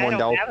didn't. Someone I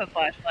dealt. don't have a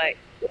flashlight.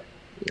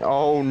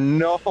 Oh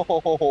no.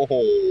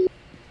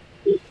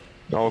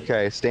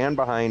 Okay, stand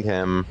behind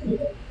him.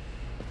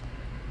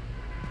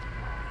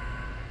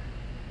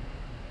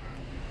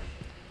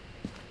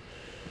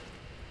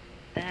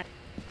 That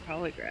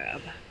probably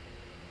grab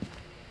the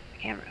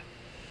camera.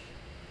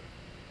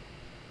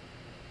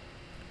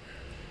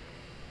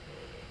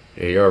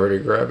 Yeah, you already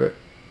grab it?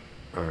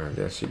 Alright,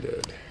 yes you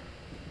did.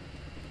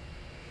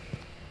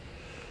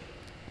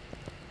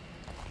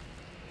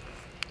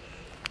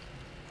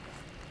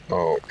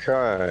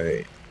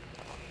 Okay.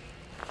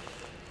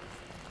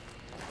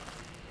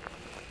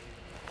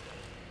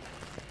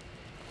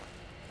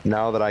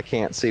 Now that I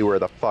can't see where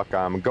the fuck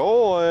I'm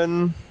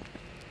going.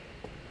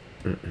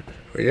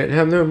 We didn't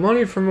have no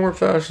money for more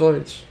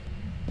flashlights.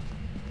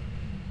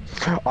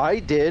 I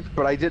did,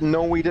 but I didn't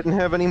know we didn't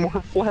have any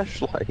more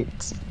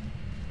flashlights.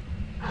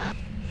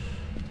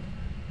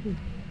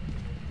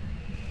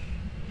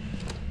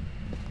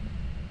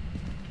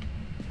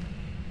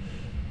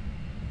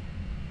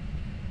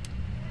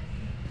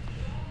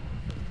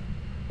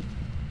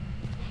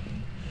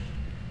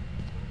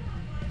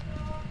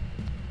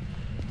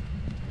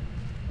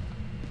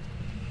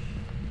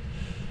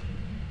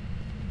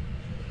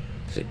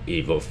 It's an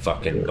evil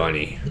fucking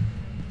bunny.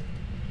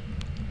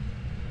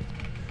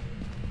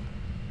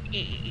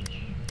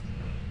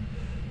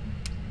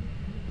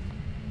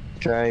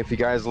 Okay, if you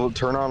guys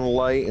turn on the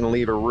light and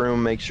leave a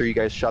room, make sure you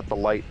guys shut the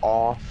light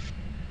off.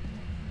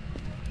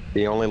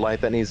 The only light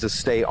that needs to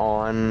stay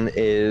on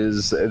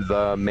is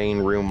the main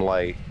room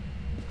light.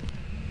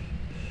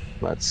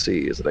 Let's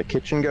see, is it a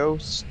kitchen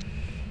ghost?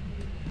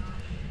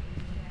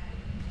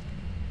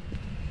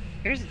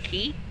 Here's a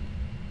key.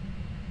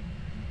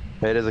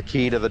 It is a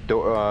key to the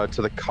door,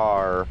 to the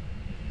car.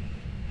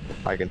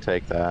 I can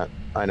take that.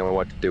 I know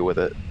what to do with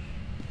it.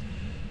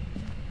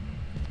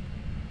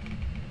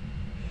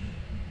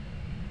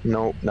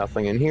 Nope,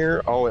 nothing in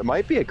here. Oh, it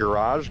might be a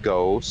garage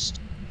ghost.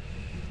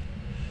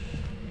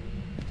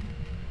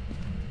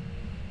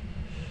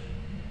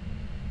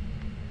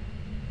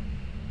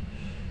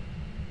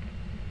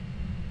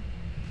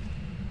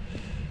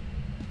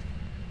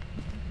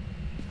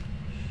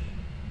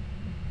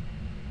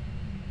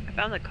 I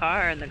found the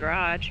car in the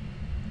garage.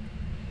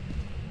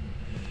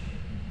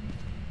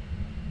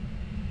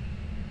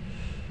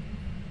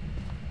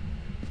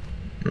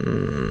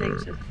 Nothing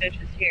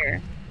suspicious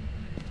here.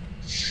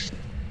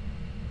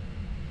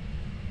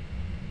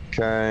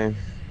 Okay.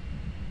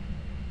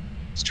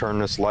 Let's turn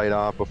this light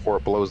off before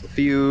it blows the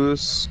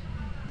fuse.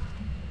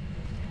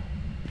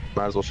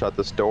 Might as well shut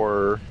this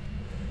door.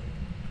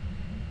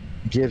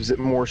 Gives it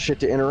more shit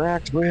to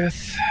interact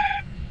with.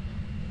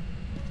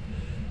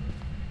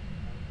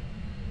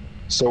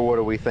 So what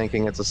are we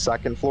thinking? It's a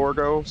second floor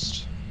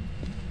ghost?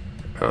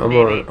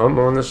 I'm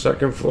on the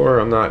second floor.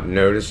 I'm not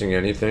noticing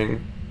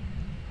anything.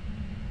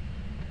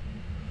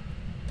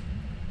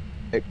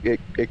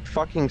 It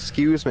fucking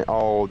skews me.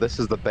 Oh, this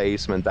is the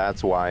basement.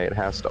 That's why it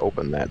has to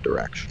open that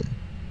direction.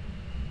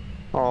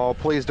 Oh,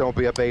 please don't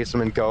be a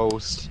basement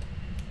ghost.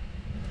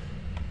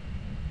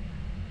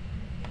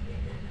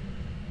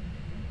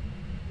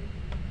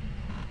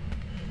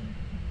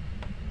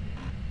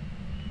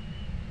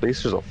 At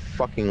least there's a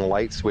fucking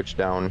light switch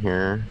down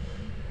here.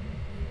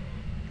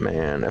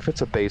 Man, if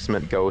it's a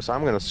basement ghost,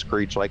 I'm gonna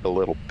screech like a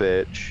little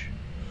bitch.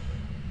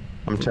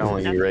 I'm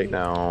telling you right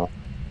now.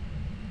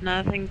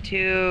 Nothing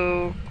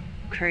too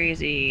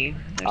crazy.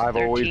 There's I've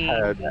always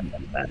 13.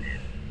 had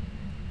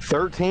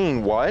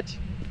 13. What?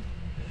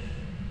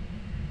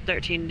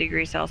 13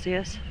 degrees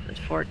Celsius. It's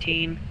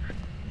 14.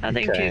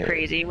 Nothing Okay. too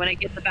crazy. When it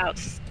gets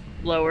about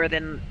lower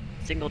than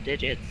single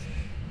digits,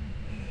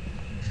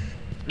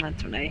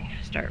 that's when I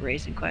start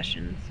raising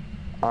questions.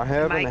 I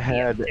haven't Might be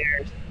had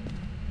upstairs.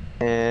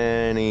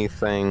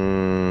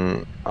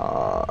 anything.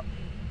 I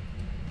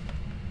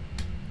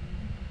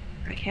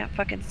can't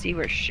fucking see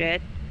where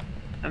shit.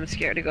 I'm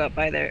scared to go up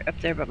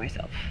there by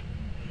myself.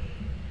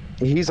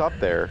 He's up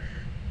there.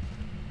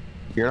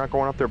 You're not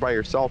going up there by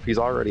yourself. He's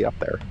already up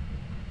there.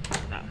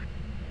 No.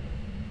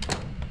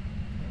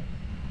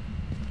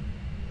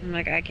 I'm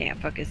like, I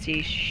can't fucking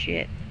see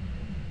shit.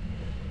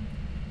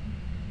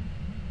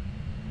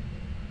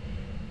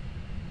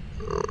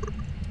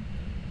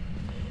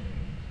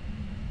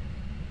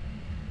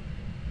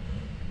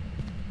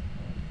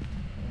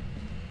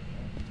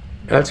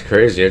 That's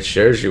crazy. It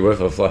shows you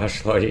with a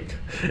flashlight.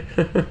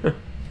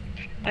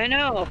 I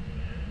know.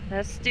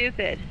 That's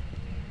stupid.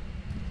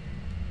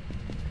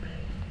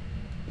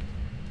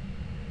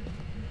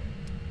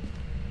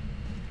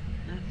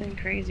 Nothing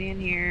crazy in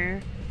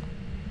here.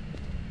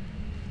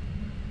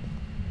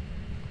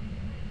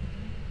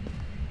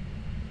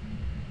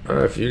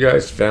 If you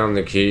guys found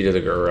the key to the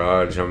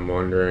garage, I'm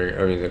wondering,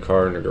 I mean the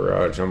car in the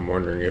garage, I'm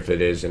wondering if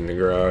it is in the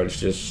garage,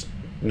 just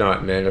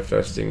not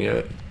manifesting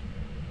yet.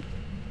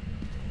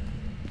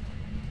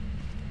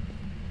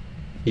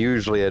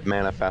 Usually it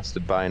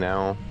manifested by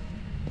now.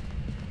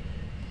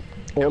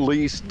 At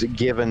least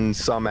given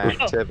some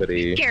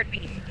activity. You scared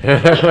me.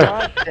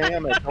 God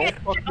damn it, don't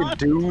fucking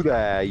do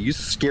that. You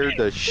scared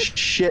the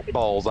shit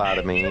balls out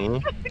of me.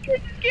 You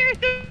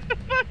scared the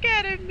fuck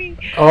out of me.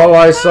 All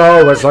I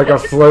saw was like a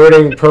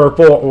floating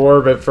purple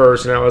orb at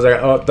first, and I was like,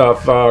 what the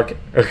fuck?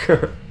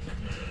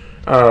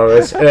 Oh,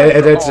 it's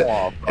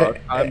Oh, fuck,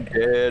 I'm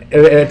dead.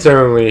 it's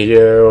only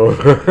you.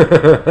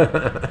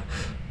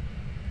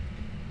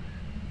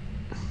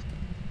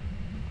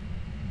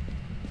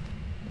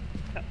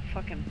 I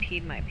fucking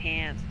peed my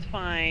pants. It's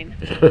fine.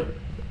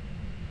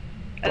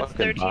 That's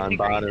Fucking 13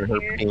 Bon degrees in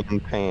her here.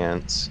 pink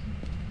pants.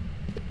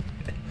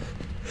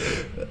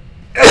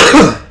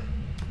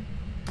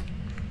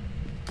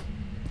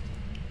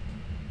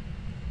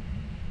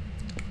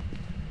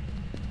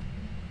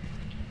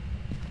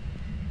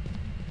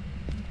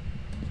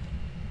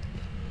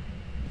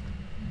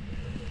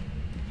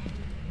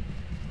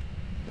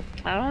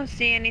 I don't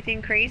see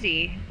anything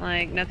crazy.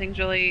 Like, nothing's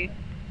really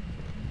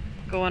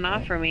going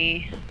off for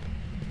me.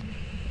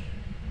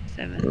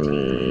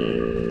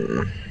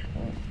 17.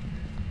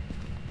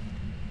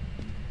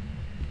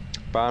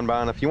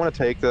 Bon, if you want to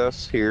take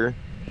this here,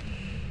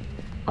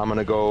 I'm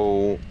gonna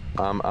go.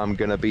 I'm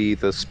gonna be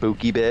the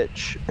spooky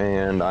bitch,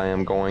 and I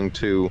am going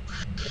to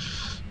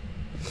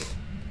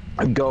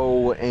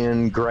go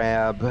and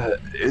grab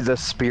the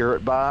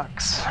spirit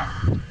box.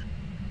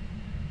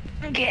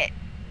 Okay.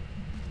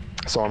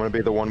 So I'm gonna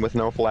be the one with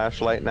no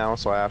flashlight now,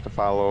 so I have to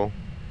follow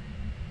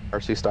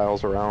RC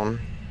Stylez around.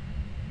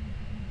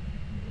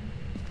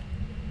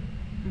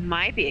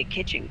 Might be a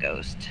kitchen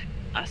ghost.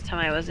 Last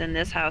time I was in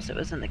this house, it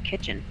was in the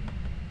kitchen.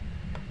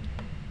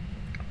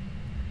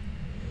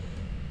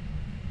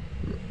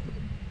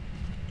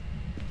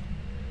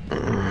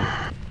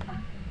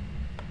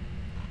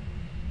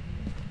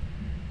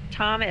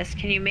 Thomas,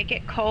 can you make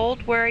it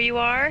cold where you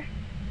are?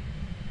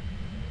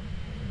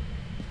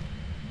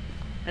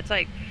 It's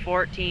like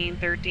 14,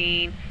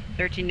 13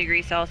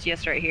 degrees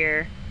Celsius right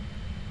here.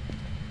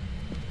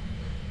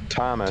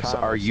 Thomas,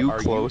 are you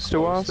close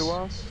to us?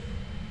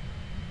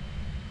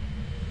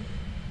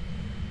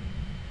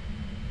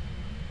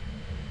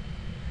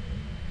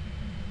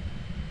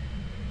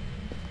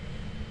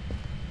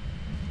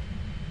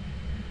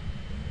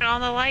 Turn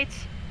on the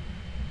lights?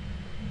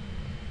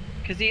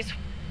 Because these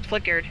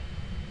flickered.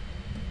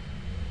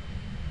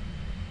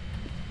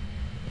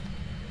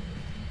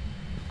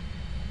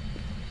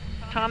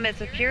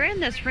 Thomas, if you're in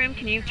this room,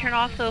 can you turn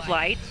off those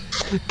lights?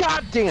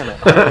 God damn it!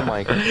 Oh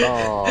my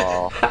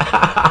god.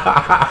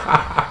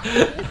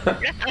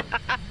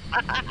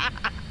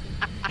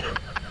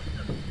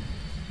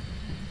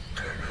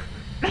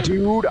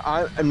 Dude,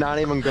 I'm not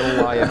even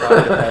gonna lie about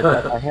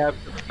it. If I have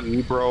to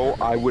pee, bro,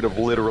 I would have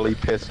literally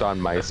pissed on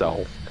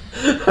myself.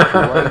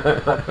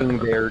 Right fucking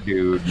there,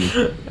 dude.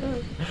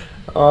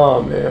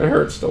 Oh man, it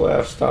hurts to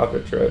laugh. Stop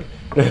it, Dread.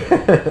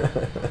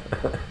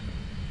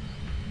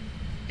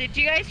 Did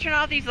you guys turn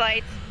off these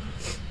lights?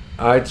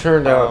 I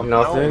turned out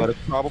nothing. No, but it's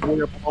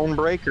probably a blown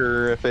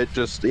breaker. If it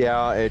just,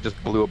 yeah, it just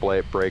blew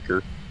a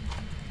breaker.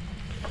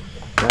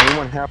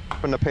 Anyone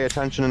happen to pay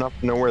attention enough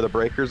to know where the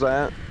breaker's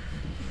at?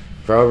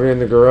 Probably in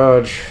the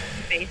garage.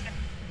 Basement.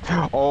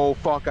 Oh,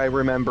 fuck, I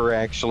remember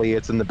actually.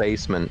 It's in the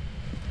basement.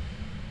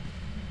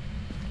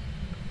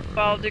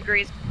 12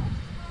 degrees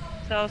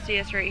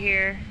Celsius right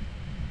here.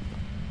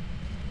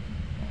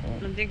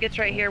 I think it's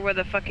right here where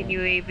the fucking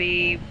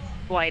UAV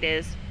light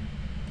is.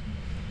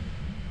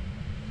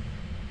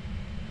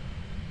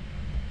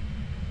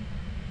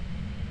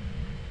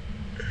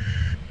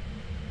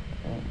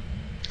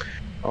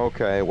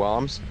 Okay, well,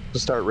 I'm to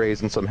start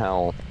raising some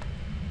hell.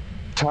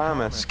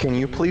 Thomas, can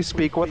you please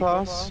speak with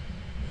us?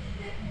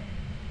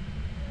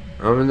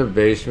 I'm in the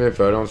basement,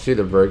 but I don't see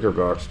the breaker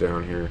box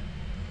down here.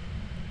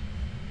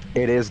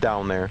 It is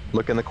down there.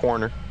 Look in the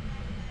corner.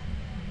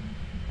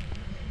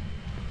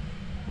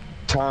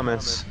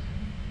 Thomas,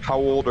 how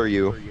old are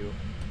you?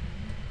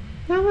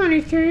 I'm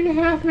only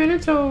 3.5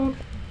 minutes old.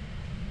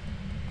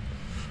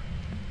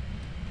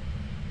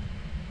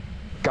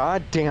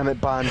 God damn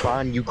it,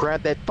 Bon, you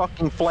grabbed that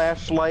fucking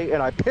flashlight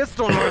and I pissed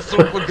on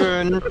myself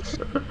again.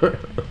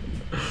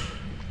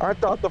 I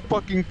thought the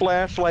fucking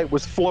flashlight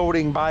was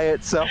floating by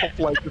itself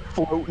like it's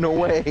floating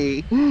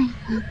away.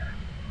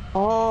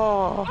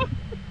 Oh.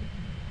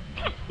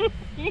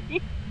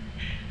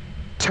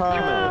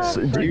 Thomas,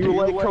 do you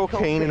like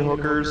cocaine and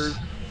hookers?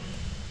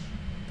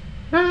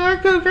 I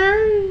like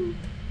cocaine.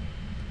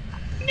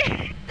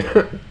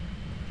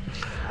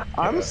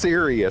 I'm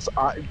serious.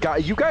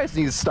 You guys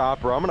need to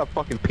stop, or I'm gonna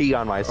fucking pee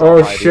on myself.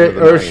 Oh by the shit! end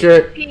of the Oh night.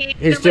 shit!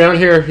 He's down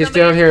here. He's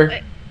down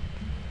here.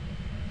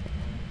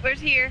 Where's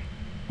here?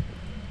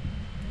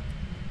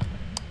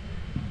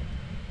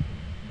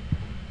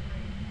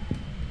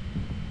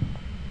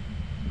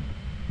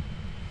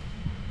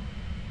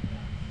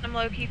 I'm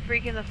low-key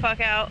freaking the fuck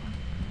out.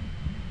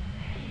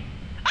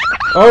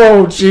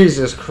 Oh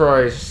Jesus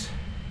Christ!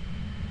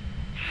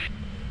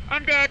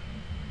 I'm dead.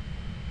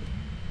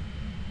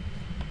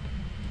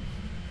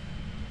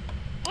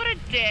 What a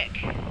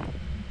dick.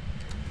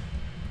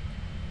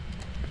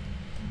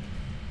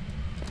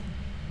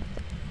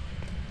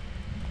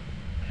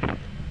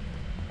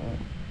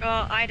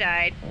 Well, I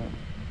died.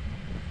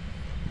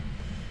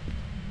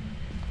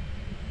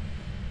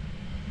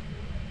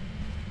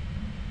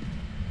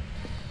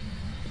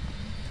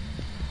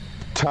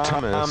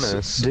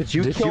 Thomas, did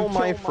you kill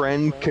my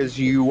friend because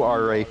you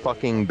are a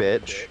fucking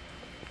bitch?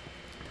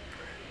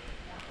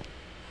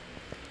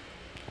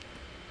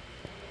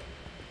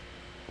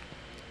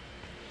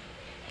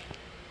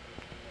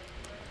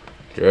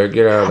 Jared,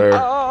 get out of there.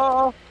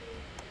 Oh,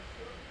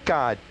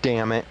 God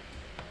damn it.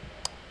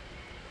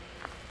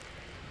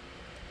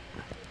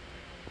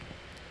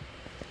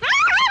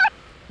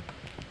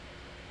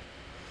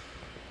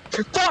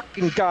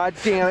 Fucking God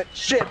damn it,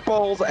 shit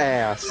balls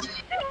ass.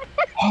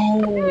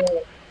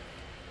 Oh.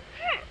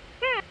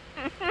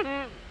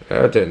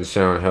 That didn't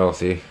sound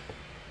healthy.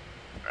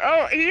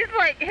 Oh, he's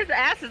like, his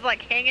ass is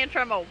like hanging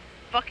from a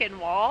fucking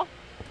wall.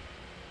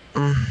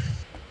 Look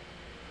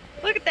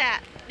at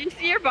that. Do you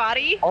see your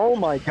body? Oh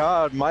my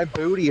God, my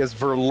booty is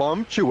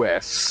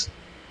voluptuous.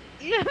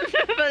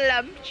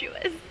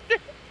 Voluptuous.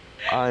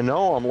 I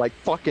know, I'm like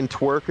fucking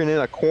twerking in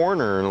a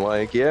corner and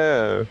like,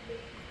 yeah.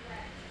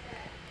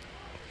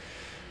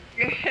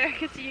 I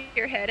can see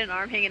your head and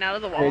arm hanging out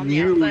of the wall. And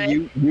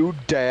you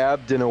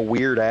dabbed in a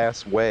weird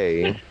ass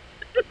way.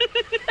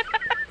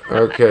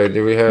 Okay,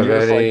 do we have You're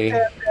just any?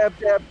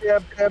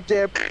 like,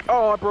 dab.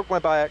 Oh, I broke my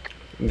back.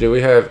 Do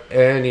we have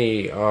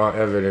any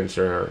evidence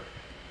or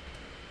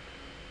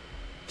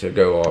to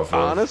go off of?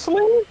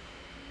 Honestly,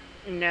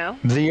 No.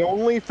 the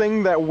only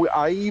thing that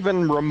I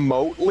even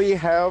remotely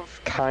have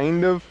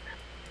kind of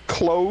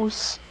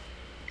close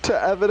to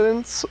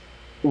evidence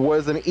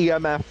was an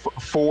EMF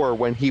 4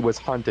 when he was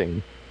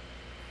hunting.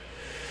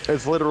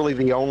 It's literally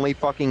the only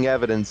fucking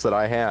evidence that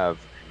I have.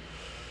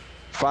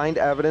 Find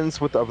evidence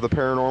of the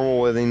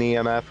paranormal with an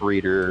EMF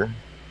reader.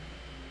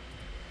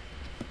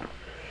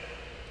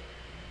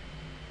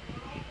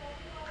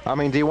 I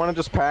mean, do you want to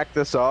just pack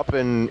this up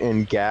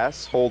and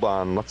guess? Hold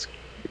on, let's...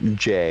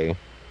 J.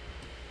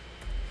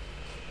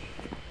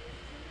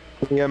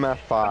 EMF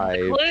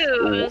 5.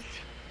 Clues.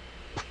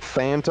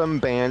 Phantom,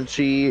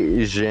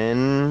 Banshee,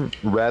 Jinn,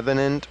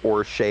 Revenant,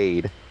 or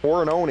Shade.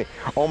 Or an Oni.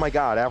 Oh my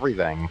God,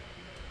 everything.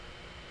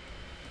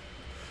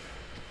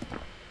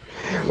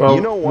 Well,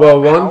 You know what?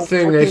 well, one How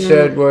thing they fucking-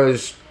 said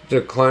was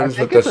to cleanse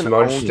I with think the it's an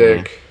smudge Oni.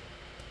 stick.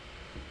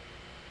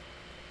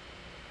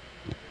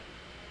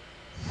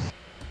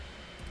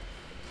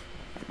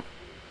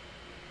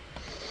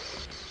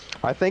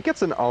 I think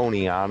it's an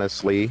Oni,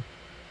 honestly.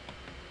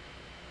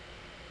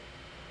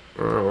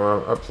 Oh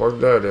well, I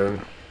plugged that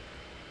in.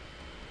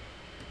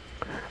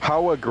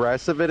 How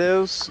aggressive it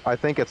is, I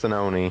think it's an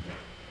Oni.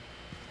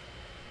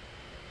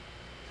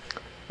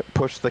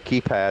 Push the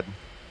keypad.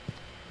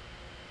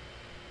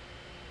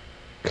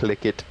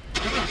 Click it.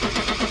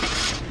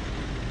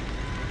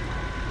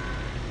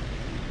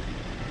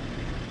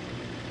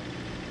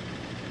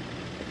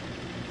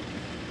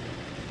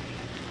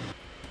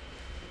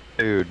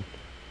 Dude.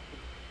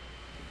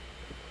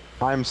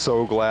 I'm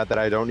so glad that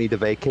I don't need to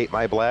vacate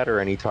my bladder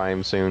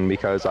anytime soon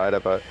because I'd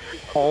have a...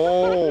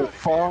 Oh,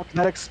 fuck,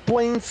 that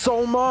explains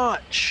so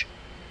much!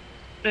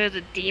 There's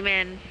a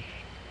demon.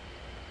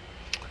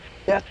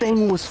 That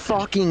thing was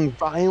fucking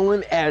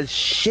violent as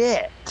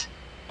shit!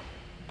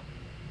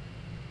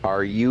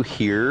 Are you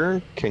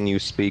here? Can you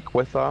speak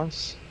with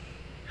us?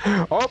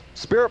 Oh,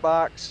 spirit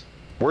box!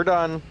 We're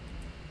done.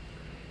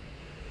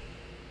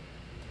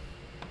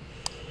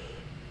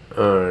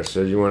 Alright,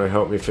 so you want to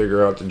help me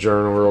figure out the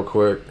journal real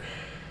quick?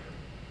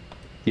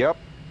 Yep.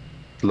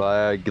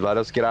 Let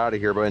us get out of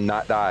here, but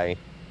not die.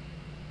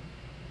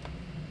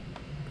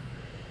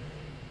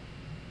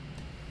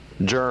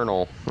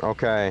 Journal.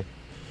 Okay.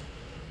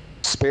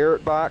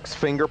 Spirit box,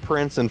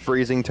 fingerprints, and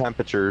freezing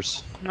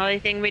temperatures. The only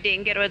thing we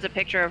didn't get was a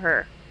picture of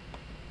her.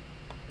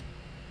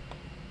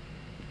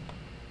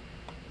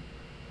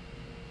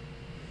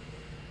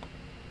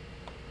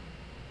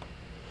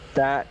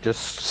 That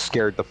just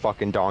scared the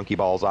fucking donkey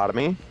balls out of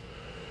me.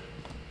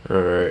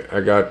 Alright,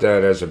 I got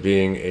that as a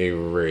being a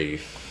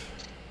wraith.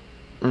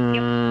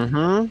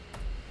 Mm-hmm.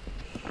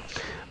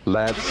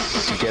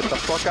 Let's get the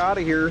fuck out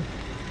of here.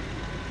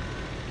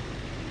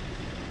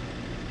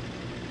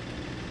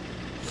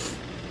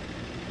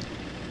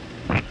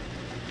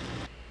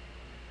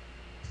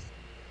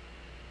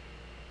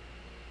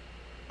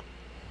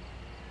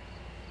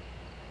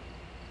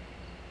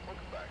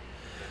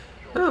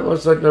 Oh,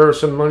 looks like there was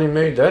some money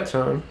made that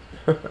time.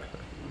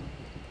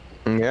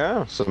 Yeah,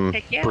 Yeah, some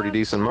Heck yeah. pretty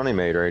decent money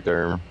made right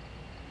there.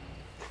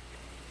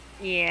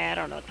 Yeah, I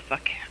don't know what the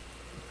fuck.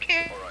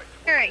 Here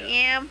Alright, I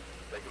am.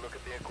 take a look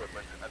at the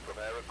equipment and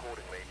prepare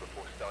accordingly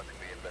before starting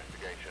the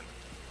investigation.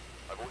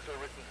 I've also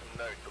written some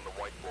notes on the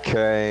whiteboard.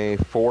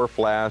 Okay, 4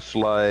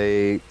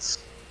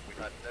 flashlights. We've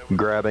had no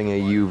Grabbing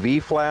a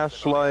UV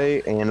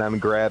flashlight, and I'm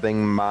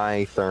grabbing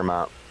my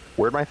thermometer.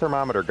 Where'd my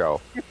thermometer go?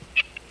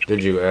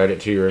 Did you add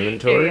it to your There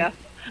inventory? you go.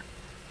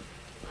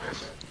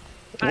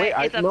 Wait,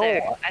 It's up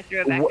there. I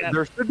threw it back up.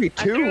 there should be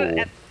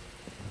two.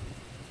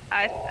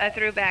 I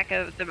threw back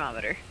a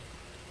thermometer.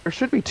 There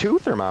should be 2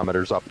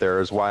 thermometers up there.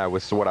 Is why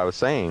what I was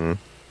saying.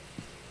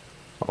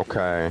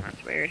 Okay.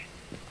 That's weird.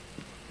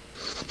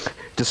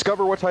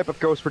 Discover what type of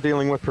ghost we're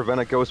dealing with, prevent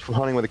a ghost from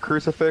hunting with a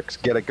crucifix,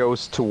 get a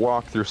ghost to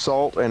walk through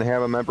salt, and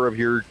have a member of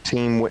your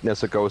team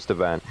witness a ghost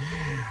event.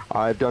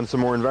 I've done some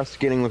more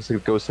investigating. Looks like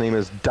the ghost's name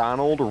is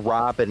Donald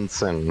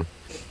Robinson.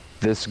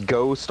 This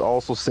ghost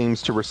also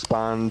seems to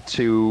respond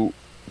to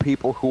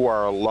people who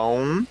are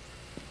alone.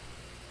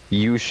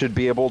 You should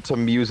be able to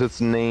use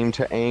its name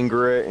to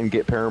anger it and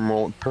get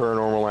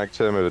paranormal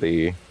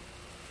activity.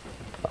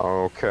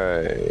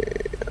 Okay.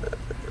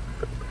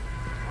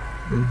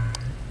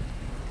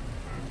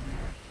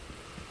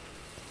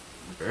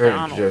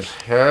 It just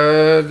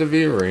had to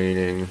be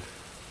raining.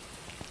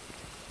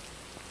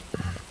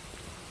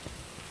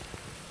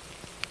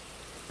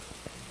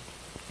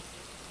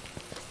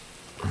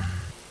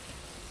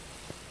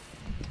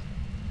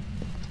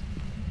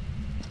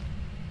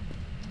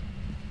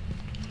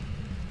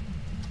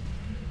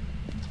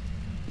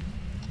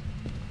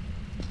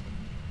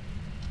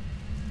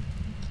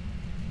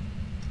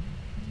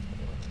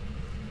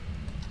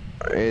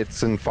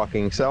 It's in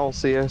fucking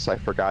Celsius. I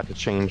forgot to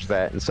change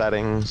that in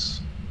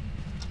settings.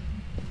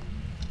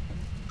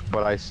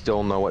 But I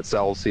still know what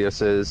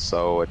Celsius is,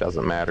 so it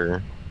doesn't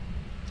matter.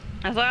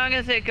 As long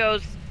as it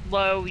goes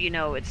low, you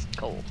know it's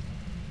cold.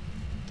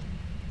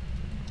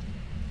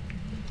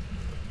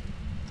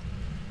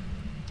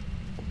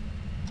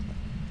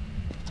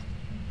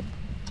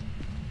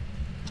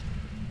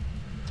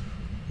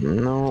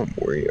 No,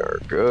 we are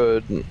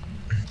good.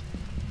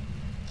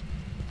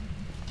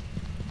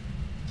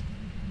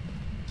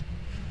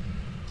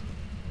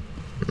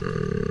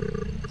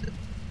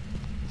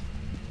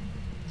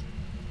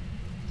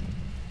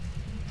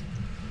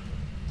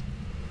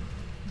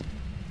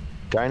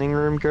 Dining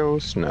room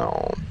ghost?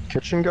 No.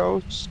 Kitchen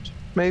ghost?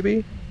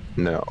 Maybe?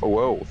 No.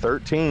 Whoa,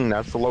 13.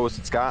 That's the lowest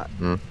it's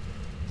gotten.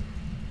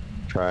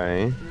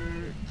 Okay.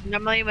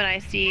 Normally when I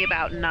see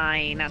about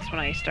 9, that's when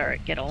I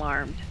get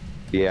alarmed.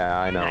 Yeah,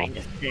 I know. 9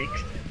 to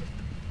 6.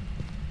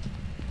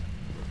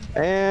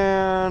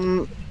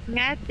 And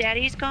Yeah,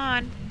 Daddy's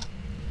gone.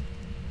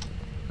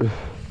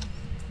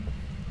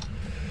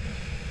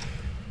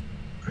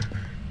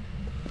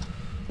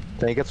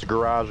 think it's a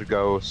garage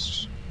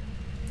ghost.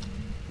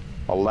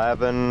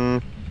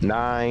 11,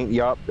 9.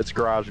 Yup, it's a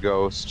garage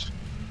ghost.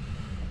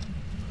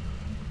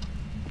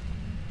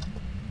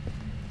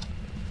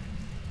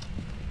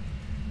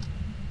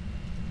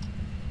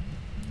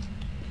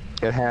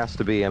 It has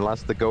to be,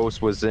 unless the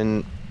ghost was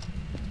in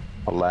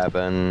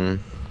 11.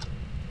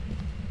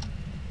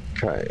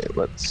 Okay,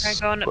 let's. Try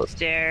going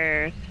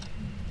upstairs.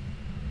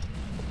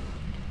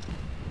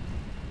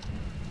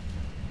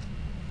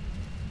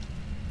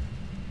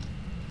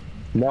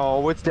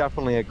 No, it's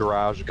definitely a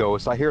garage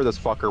ghost. I hear this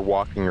fucker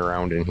walking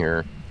around in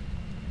here.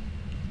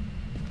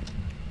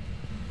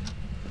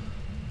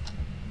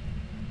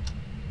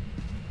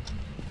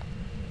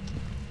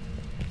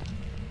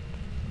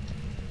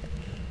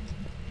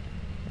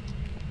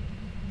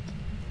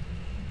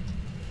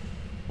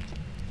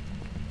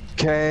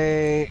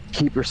 Okay,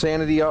 keep your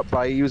sanity up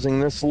by using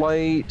this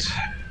light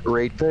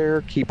right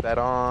there. Keep that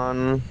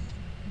on.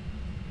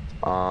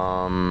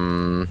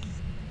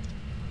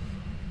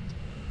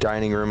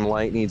 Dining room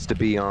light needs to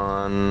be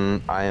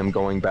on. I am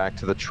going back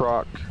to the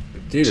truck.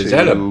 Dude, is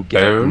that a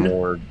get bone?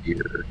 more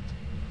gear.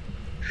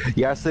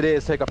 Yes, it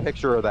is. Take a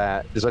picture of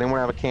that. Does anyone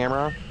have a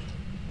camera?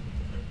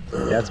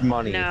 That's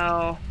money.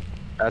 No.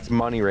 That's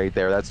money right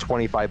there. That's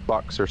 25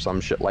 bucks or some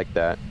shit like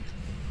that.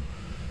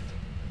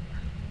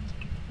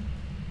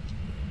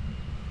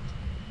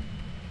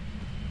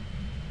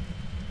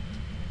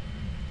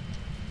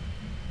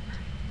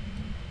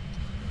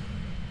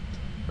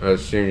 I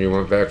assume you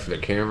went back for the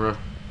camera.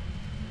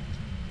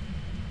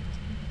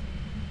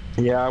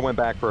 Yeah, I went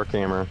back for a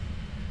camera.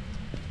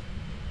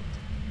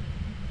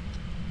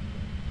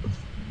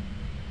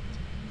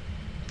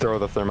 Throw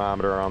the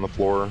thermometer on the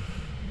floor.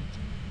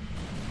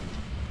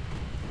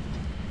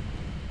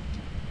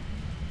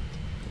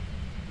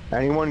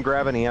 Anyone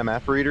grab an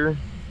EMF reader?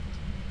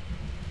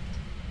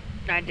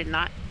 I did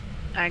not.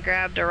 I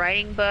grabbed a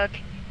writing book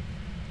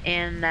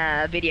and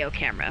a video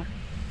camera.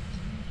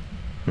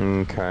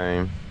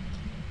 Okay.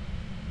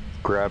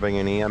 Grabbing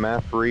an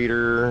EMF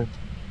reader.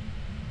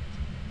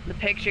 The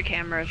picture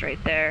camera is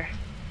right there.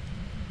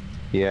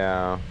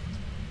 Yeah.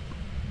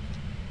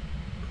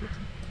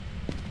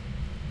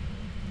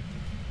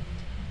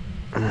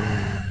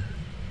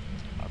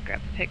 I'll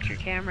grab the picture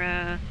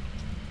camera.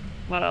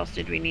 What else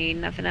did we need?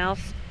 Nothing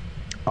else?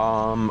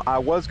 I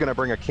was gonna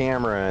bring a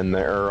camera in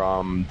there,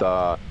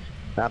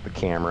 not the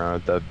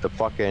camera, the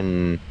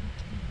fucking,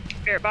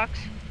 Spirit box?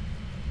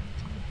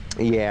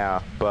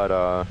 yeah, but,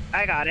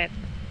 I got it.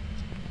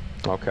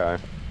 okay.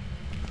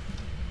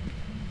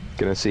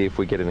 Gonna see if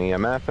we get an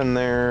EMF in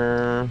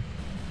there.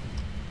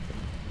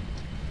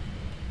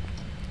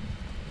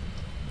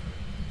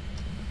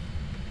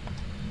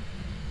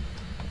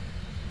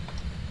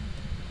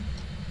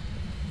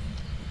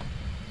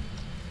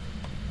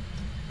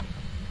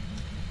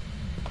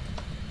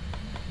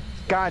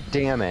 God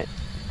damn it.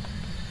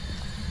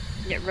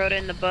 It wrote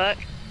in the book.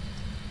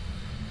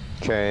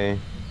 Okay,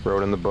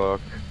 wrote in the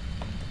book.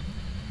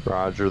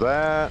 Roger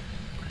that.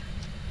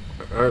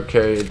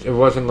 Okay, it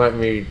wasn't letting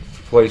me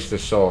place the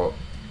salt.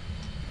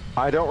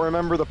 I don't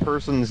remember the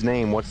person's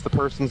name. What's the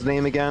person's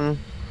name again?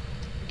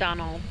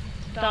 Donald.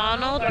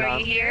 Donald, are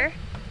you here?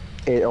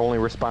 It only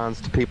responds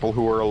to people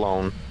who are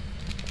alone.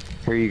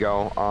 Here you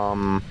go.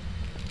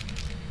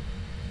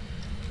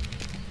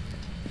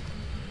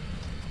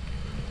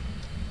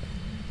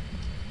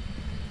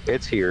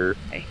 It's here.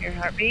 I hear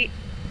heartbeat.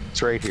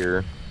 It's right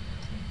here.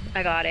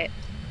 I got it.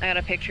 I got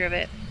a picture of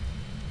it.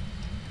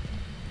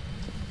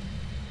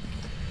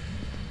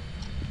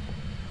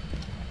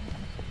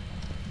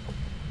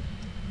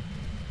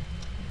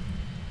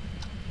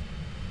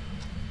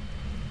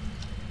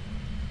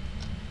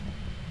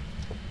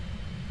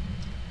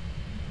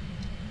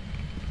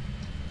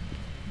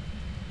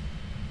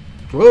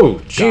 Whoa,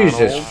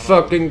 Jesus Donald,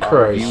 fucking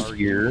Christ. Are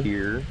you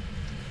here?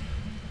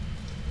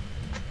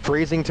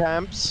 Freezing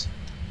temps.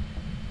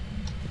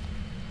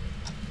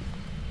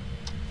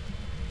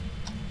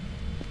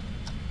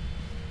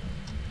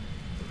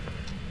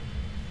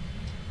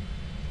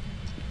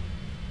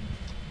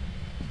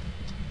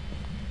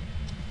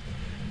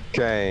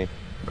 Okay.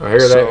 I hear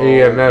that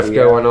EMF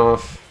going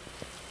off.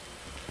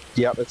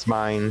 Yep, it's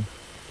mine.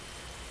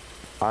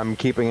 I'm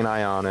keeping an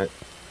eye on it.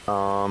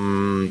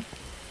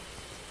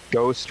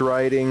 Ghost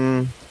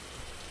writing.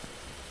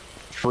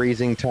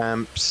 Freezing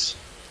temps.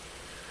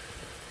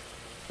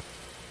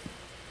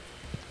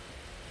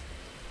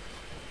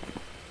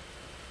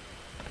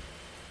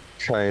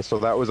 Okay, so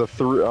that was a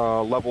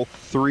level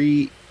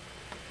 3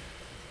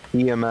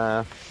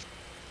 EMF.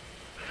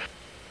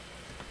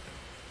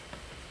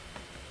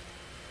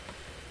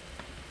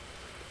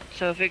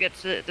 So if it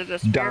gets the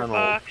spirit Donald.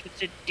 box,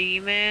 it's a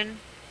demon.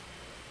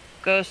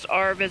 Ghost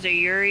orb is a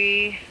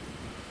Yuri.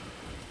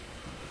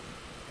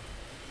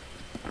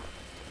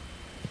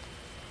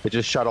 It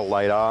just shut a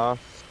light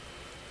off.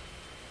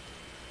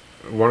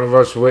 One of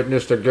us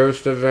witnessed a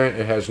ghost event.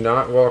 It has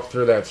not walked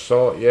through that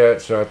salt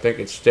yet, so I think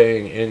it's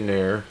staying in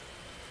there.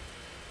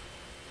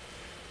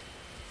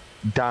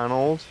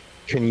 Donald,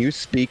 can you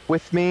speak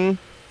with me?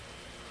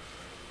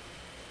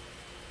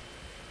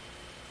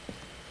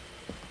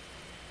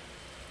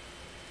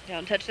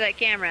 Don't touch that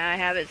camera. I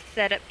have it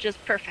set up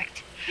just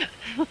perfect.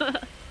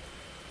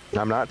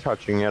 I'm not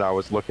touching it. I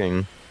was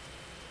looking.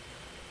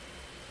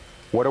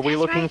 What are we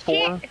That's looking right,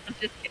 for? kid. I'm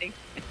just kidding.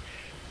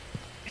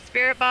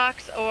 Spirit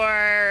box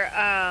or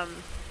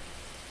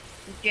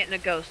getting a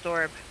ghost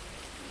orb.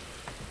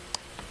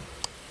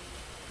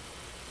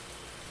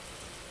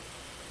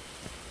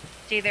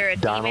 It's either a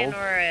Donald, demon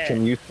or a.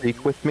 can you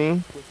speak with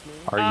me?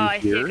 Are you I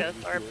see a here? ghost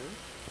orb.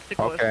 It's a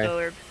ghost Okay.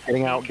 orb.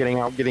 Getting out, getting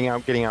out, getting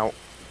out, getting out.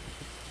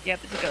 Yep,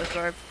 it's a ghost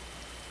orb.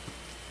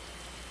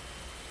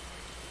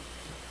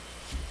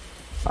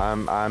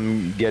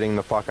 I'm getting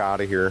the fuck out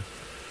of here.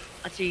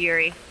 That's a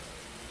Yuri.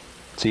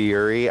 It's a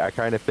Yuri. I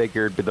kind of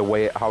figured the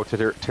way how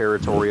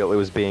territorial it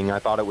was being. I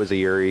thought it was a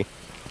Yuri.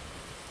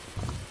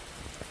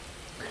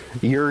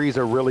 Yuris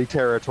are really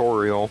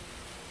territorial.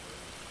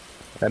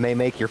 And they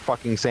make your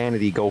fucking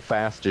sanity go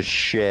fast as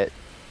shit.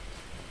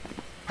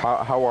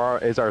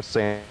 Is our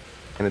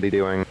sanity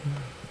doing?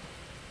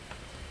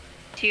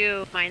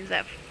 2. Mine's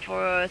at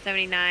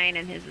 479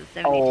 and his is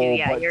 72. Oh,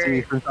 Yeah, but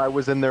see, since I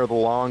was in there the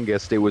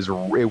longest, it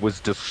was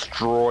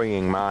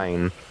destroying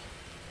mine.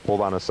 Hold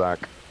on a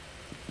sec.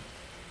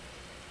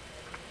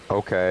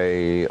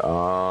 Okay, I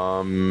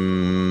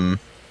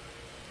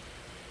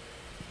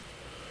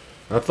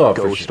thought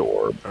ghost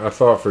orb. I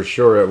thought for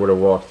sure it would have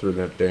walked through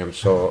that damn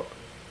salt.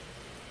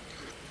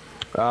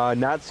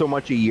 Not so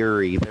much a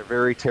Yuri. They're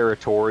very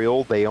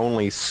territorial. They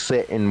only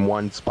sit in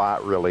one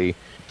spot, really.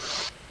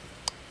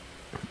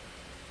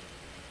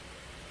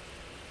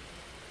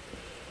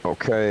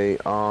 Okay,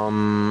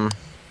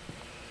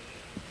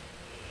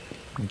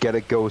 get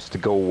a ghost to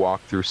go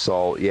walk through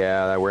salt.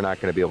 Yeah, we're not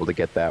going to be able to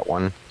get that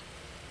one.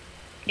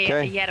 Yeah,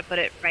 Okay. you had to put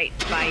it right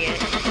by it.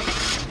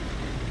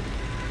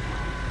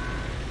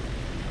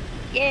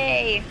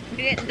 Yay! We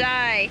didn't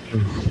die.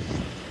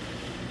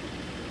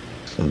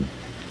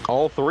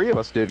 All 3 of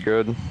us did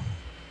good.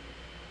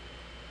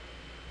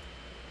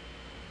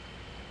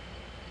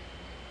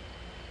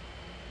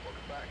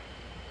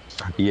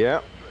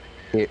 Yep,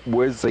 it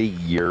was a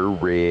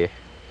Yuri.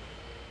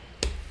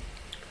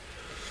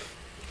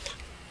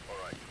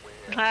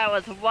 That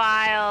was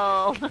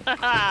wild.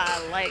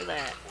 I like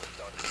that.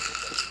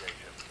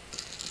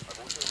 I've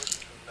also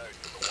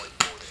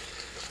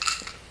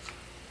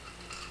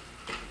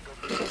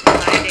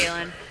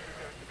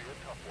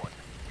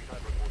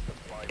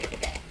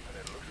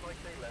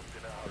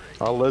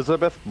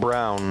Elizabeth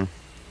Brown.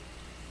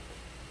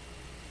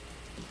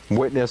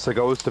 Witness a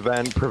ghost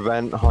event,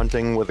 prevent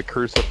hunting with a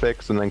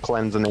crucifix, and then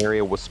cleanse an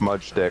area with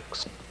smudge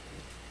sticks.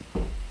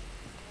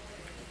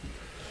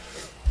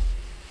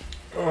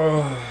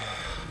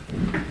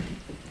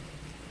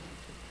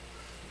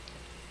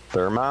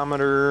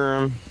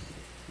 Thermometer.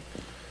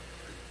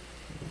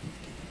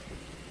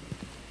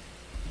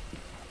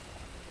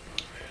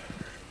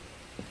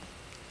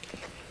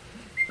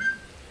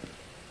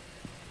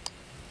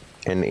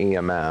 And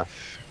EMF.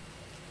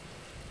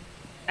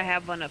 I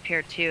have one up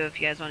here too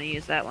if you guys want to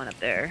use that one up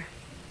there.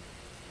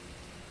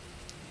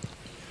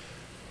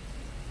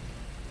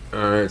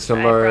 Alright, I brought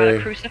somebody.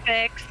 a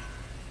crucifix.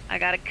 I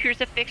got a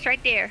crucifix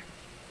right there.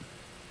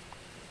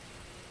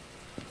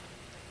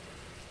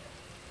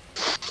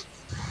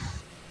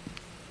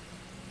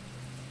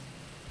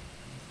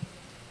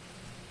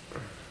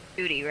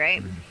 Duty,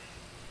 right?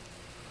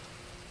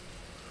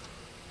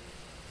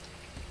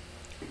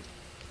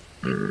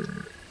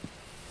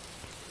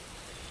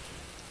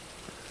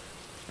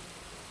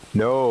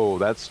 No,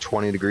 that's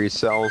 20 degrees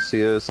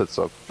Celsius. It's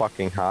a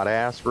fucking hot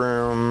ass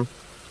room.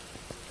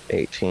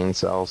 18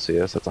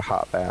 Celsius. That's a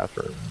hot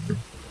bathroom.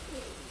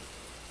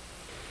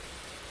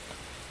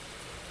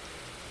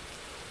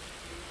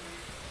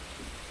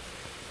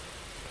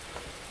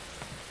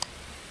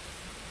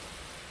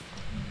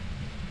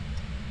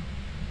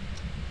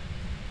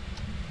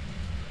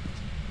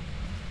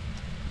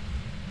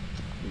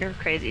 You're a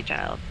crazy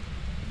child.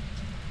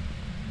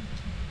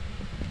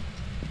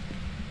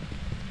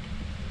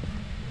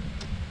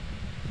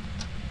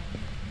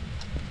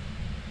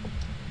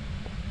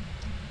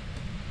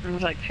 It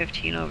was like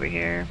 15 over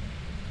here.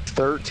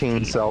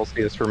 13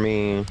 Celsius for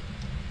me.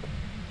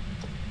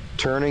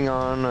 Turning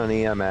on an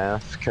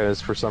EMF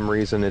because for some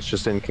reason it's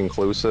just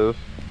inconclusive.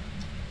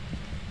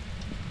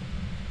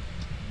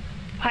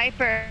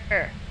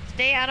 Piper,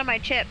 stay out of my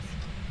chips.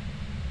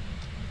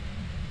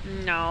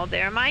 No,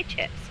 they're my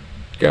chips.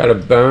 Got a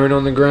bone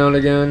on the ground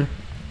again.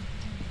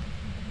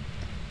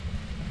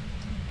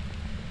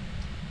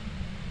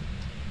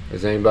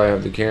 Does anybody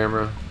have the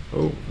camera?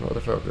 Oh,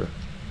 motherfucker.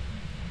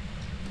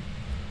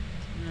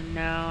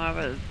 No, I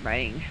was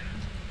writing.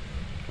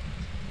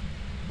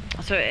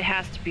 So it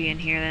has to be in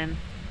here then.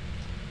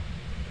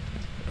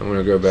 I'm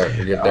gonna go back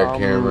and get that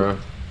camera.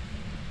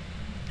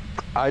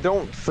 I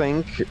don't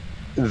think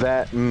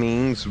that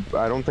means.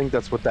 I don't think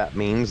that's what that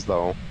means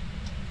though.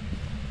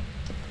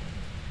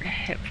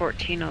 Hit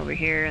 14 over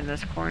here in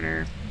this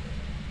corner.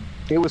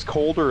 It was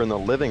colder in the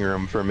living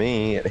room for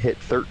me. It hit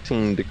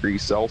 13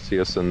 degrees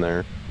Celsius in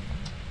there.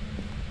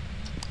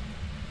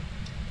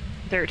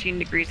 13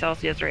 degrees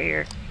Celsius right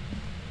here.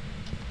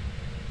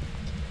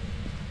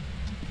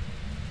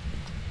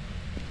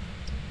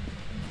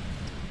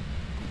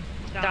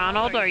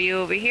 Donald, are you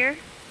over here?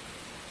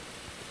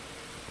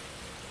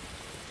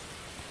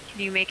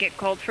 Can you make it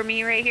cold for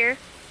me right here?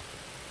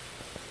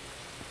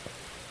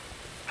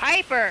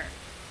 Piper!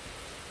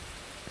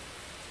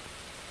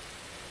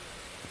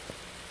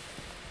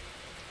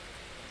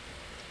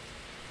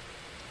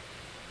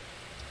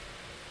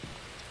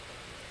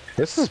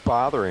 This is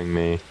bothering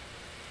me.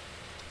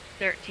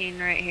 13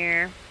 right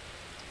here.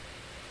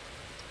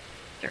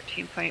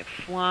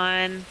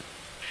 13.1.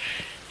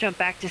 Jump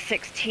back to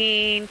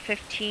 16,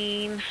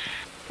 15,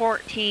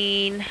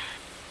 14,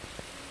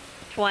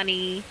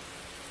 20,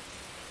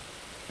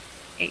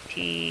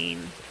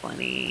 18,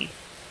 20.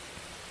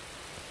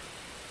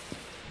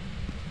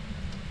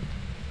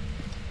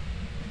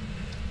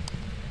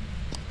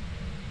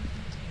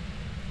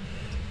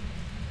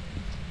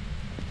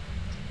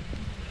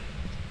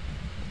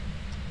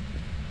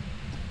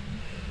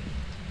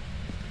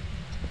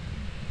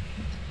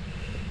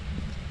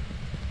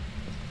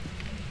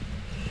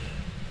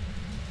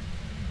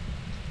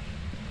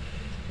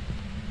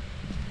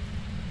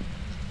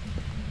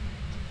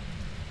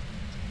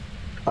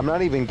 I'm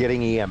not even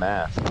getting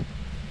EMF.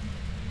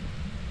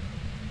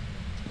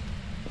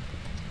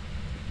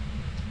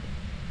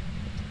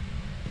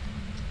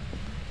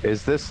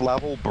 Is this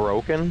level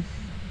broken?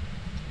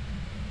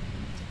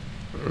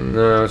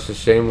 No, it's the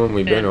same one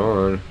we've been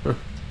on.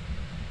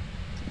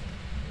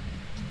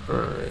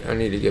 Alright, I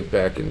need to get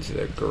back into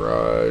the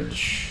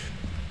garage.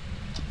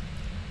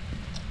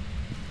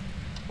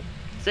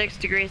 6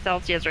 degrees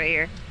Celsius right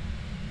here.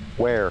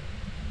 Where?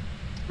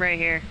 Right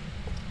here.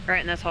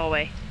 Right in this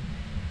hallway.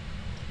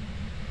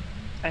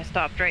 I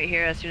stopped right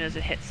here as soon as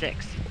it hit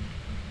 6. Is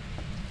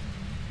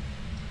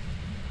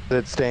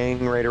it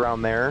staying right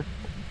around there?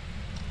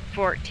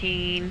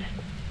 14.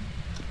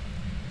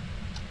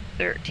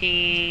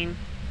 13.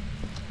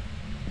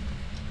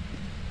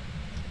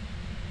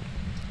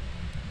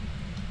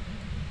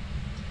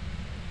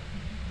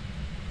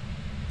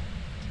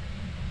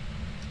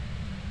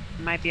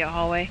 Might be a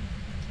hallway.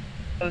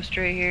 Post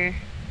right here.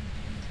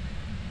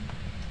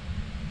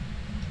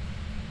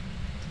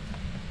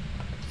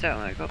 So I'm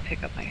gonna go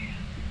pick up my.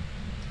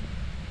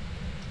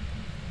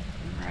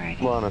 Right.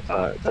 Well, it's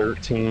at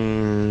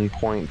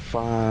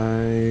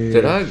 13.5.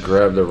 Did I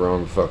grab the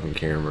wrong fucking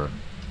camera?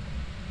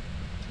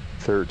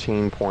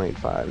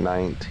 13.5,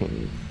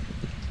 19.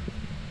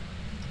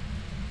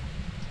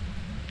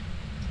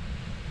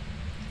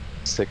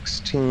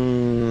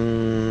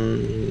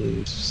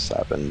 16,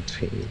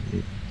 17,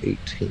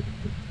 18.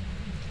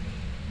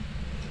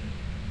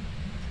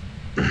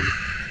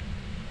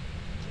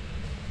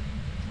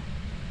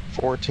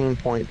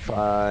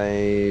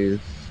 $14.5,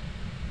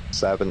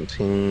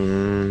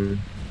 17,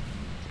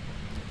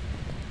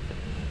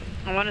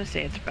 I want to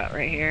say it's about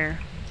right here.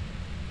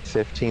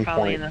 15.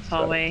 Probably in this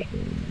hallway.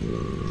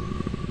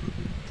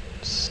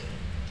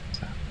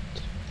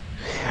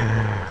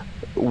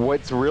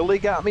 What's really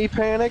got me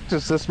panicked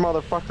is this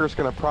motherfucker's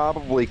gonna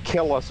probably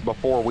kill us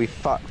before we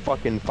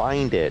fucking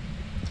find it.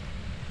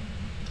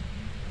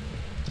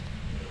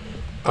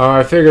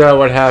 I figured out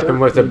what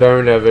happened with the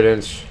bone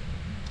evidence.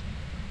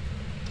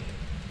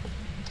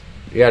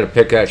 You gotta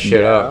pick that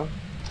shit up.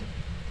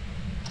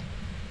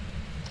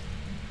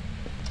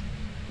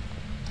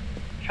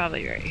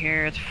 Probably right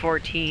here. It's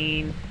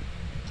 14.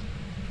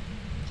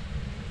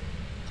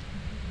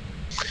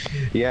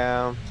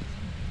 Yeah.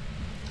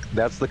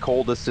 That's the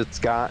coldest it's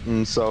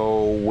gotten,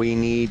 so we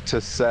need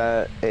to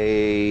set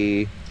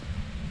a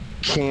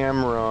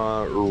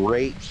camera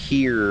right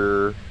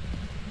here.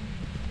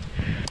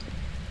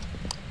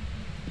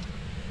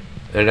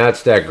 And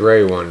that's that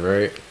gray one,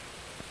 right?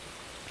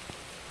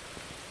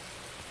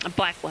 A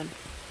black one.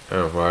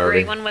 Oh, well, I Gray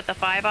already... one with the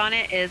 5 on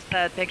it is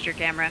the picture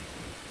camera.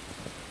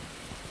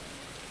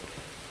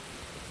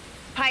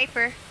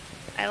 Piper,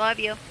 I love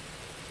you.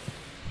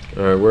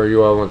 Alright, where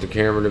you all want the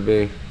camera to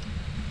be?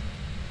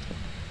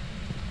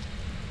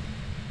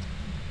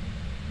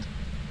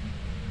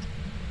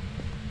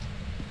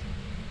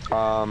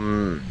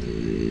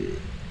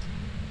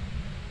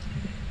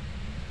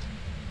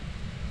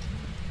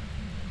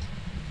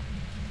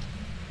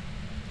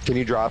 Can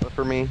you drop it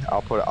for me?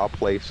 I'll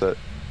place it.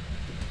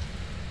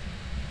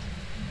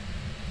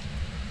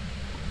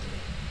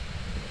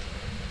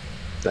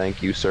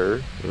 Thank you,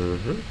 sir.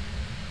 Mm-hmm.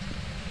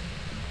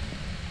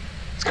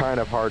 It's kind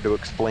of hard to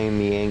explain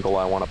the angle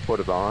I want to put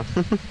it on.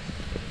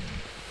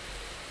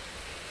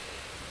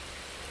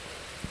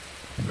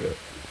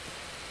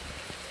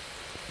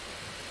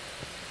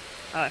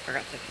 Oh, I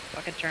forgot to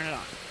fucking turn it on.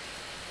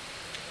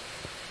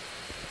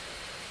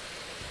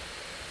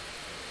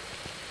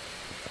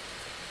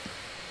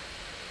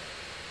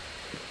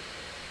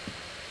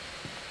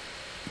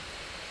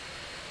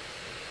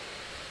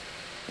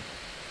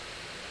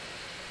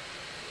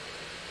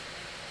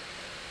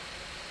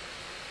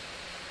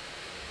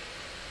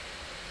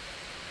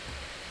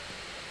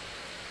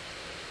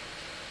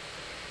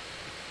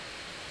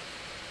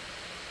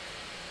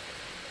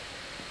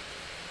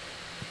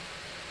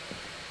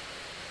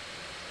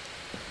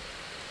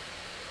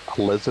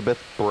 Elizabeth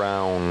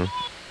Brown.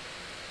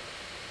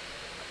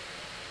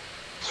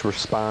 This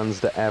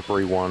responds to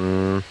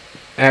everyone.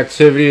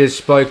 Activity is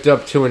spiked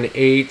up to an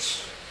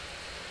 8.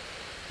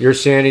 Your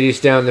sanity's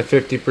down to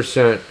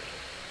 50%.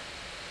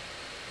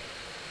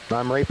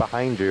 I'm right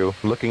behind you,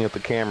 looking at the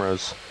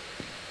cameras.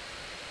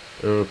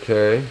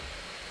 Okay.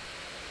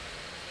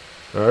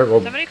 Alright,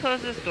 well... Somebody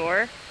close this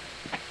door.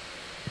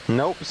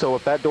 Nope, so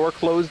if that door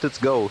closed, it's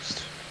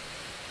Ghost.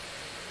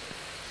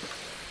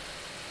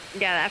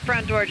 Yeah, that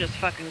front door just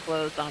fucking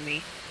closed on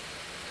me.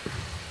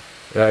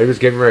 Yeah, he was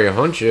getting ready to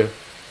hunt you.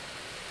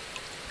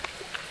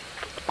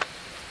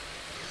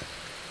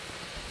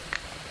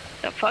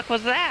 The fuck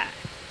was that?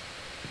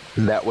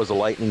 That was a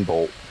lightning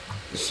bolt.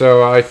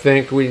 So I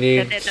think we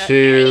need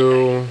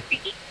to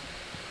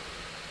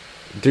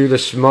do the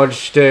smudge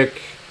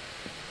stick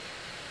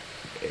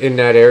in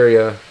that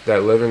area,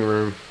 that living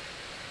room.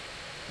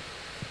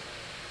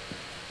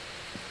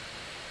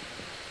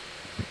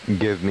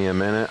 Give me a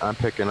minute. I'm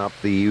picking up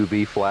the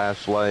UV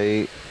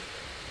flashlight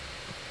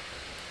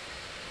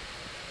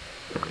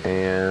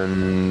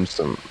and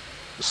some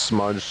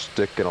smudge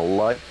stick and a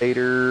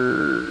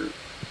lighter.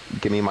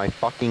 Give me my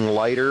fucking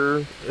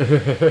lighter.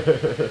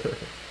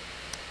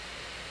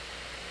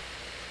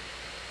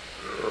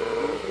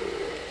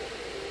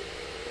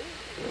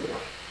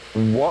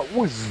 What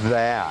was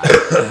that?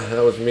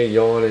 That was me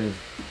yawning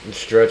and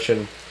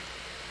stretching.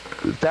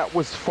 That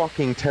was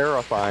fucking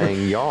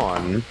terrifying.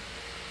 Yawn.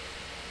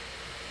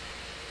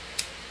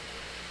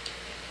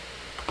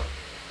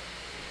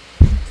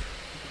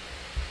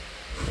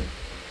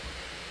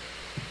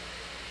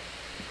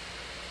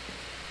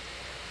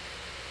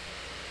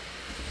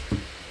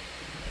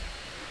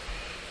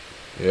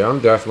 Yeah,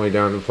 I'm definitely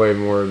down to play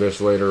more of this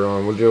later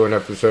on. We'll do an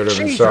episode of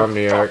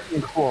Insomniac.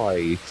 Jesus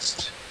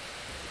Christ.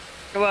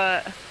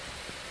 What?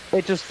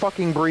 It just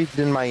fucking breathed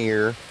in my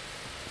ear.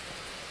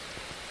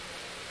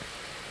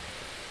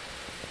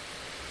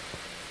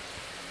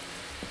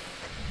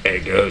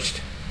 Hey,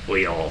 Ghost.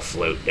 We all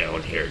float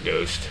down here,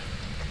 Ghost.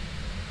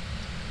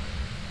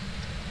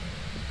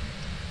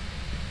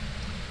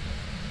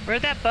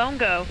 Where'd that bone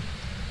go?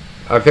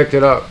 I picked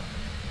it up.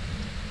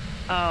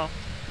 Oh.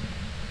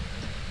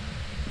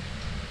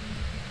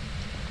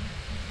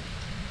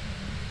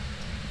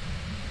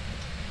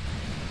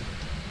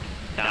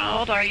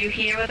 Donald, are you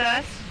here with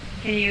us?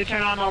 Can you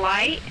turn on the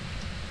light?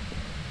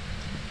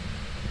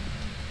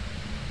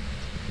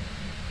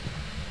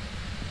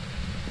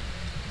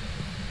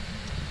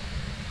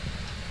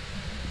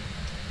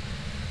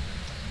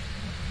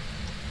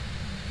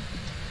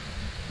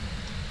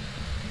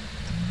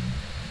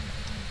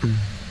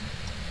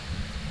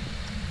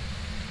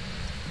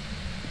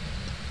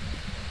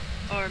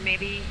 Or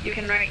maybe you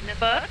can write in the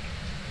book.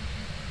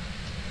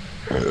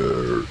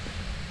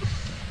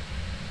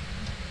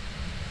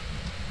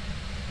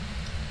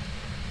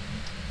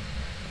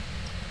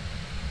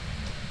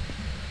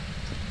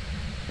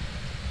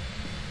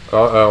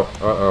 Uh-oh,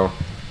 uh-oh.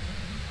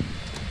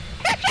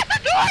 It shut the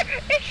door!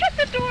 It shut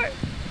the door!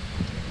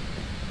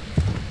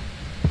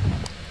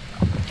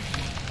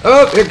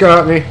 Oh, it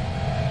got me.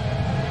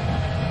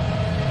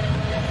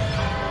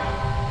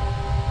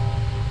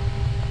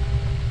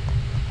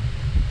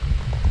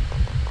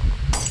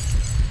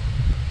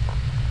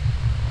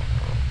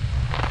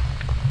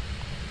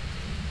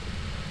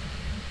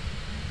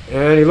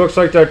 And he looks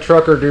like that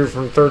trucker dude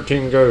from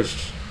 13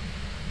 Ghosts.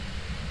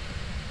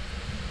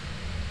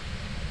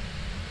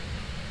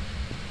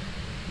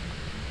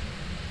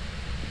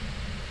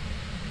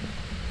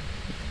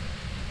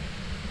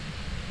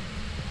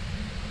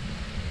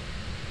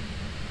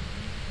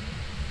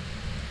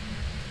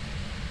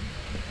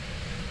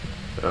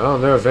 I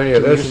don't know if any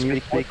of this.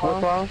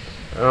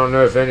 I don't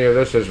know if any of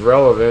this is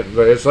relevant,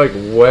 but it's like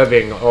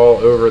webbing all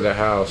over the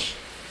house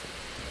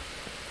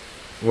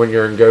when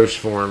you're in ghost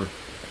form.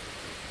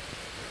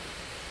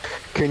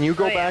 Can you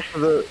go back to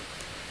the...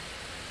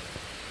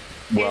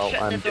 Well,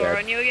 shut I'm the door dead.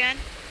 on you again?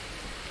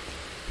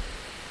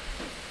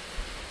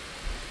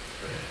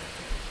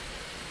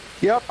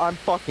 Yep, I'm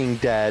fucking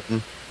dead.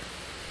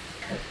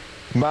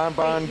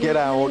 Bon, get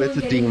out. It's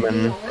a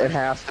demon. It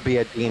has to be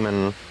a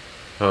demon.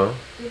 Huh?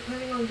 You're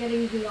planning on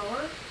getting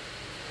VR?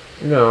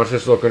 No, I was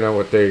just looking at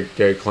what they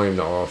claim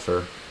to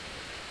offer.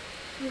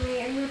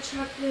 Wait, I'm gonna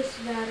check this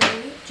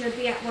battery. Should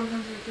be at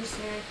 100%.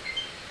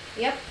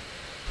 Yep.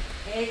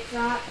 It's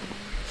at...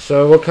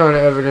 So what kind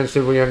of evidence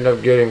did we end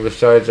up getting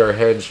besides our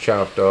heads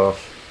chopped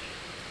off?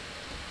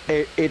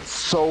 It's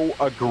so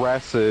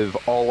aggressive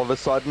all of a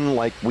sudden,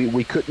 like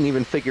we couldn't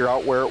even figure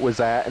out where it was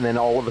at, and then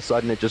all of a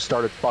sudden it just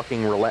started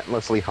fucking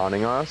relentlessly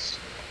hunting us.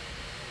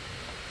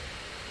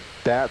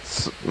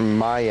 That's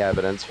my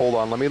evidence. Hold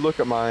on, let me look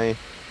at my...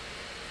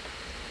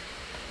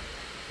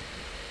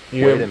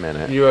 Wait a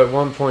minute. You at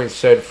one point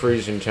said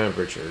freezing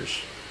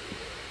temperatures.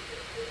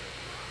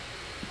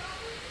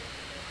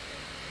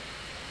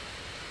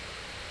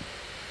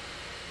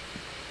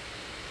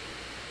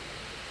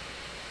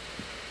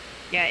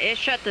 Yeah, it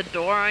shut the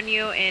door on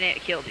you and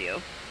it killed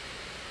you.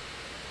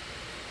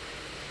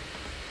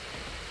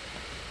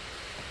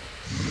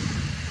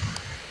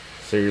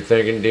 So you're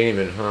thinking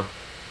demon, huh?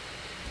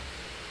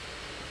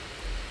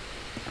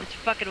 It's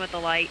fucking with the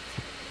lights.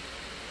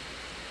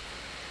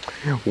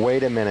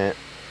 Wait a minute.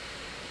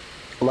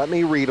 Let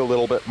me read a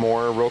little bit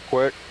more real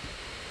quick.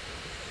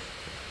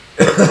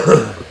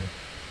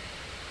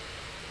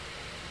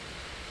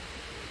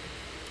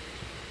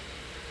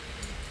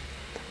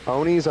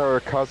 Onis are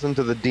a cousin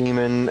to the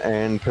demon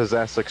and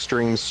possess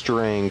extreme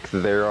strength.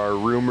 There are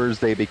rumors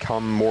they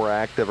become more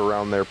active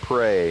around their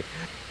prey.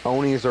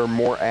 Onis are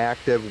more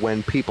active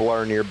when people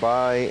are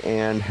nearby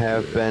and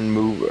have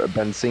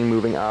been seen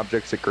moving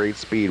objects at great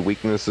speed.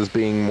 Weaknesses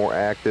being more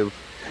active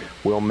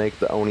will make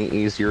the Oni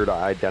easier to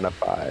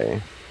identify.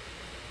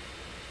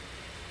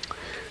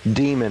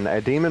 Demon.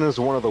 A demon is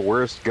one of the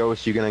worst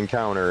ghosts you can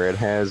encounter. It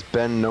has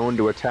been known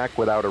to attack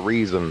without a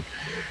reason.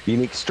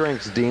 Unique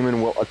strengths.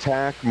 Demon will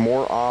attack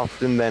more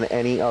often than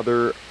any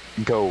other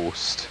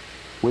ghost.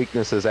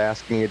 Weaknesses.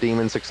 Asking a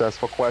demon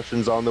successful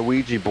questions on the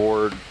Ouija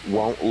board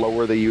won't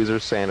lower the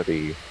user's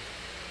sanity.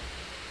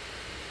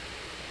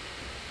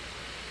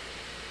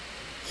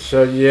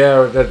 So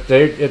yeah,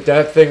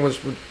 that thing was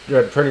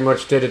pretty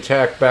much did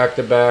attack back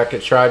to back.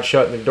 It tried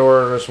shutting the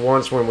door on us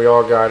once when we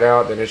all got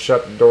out, then it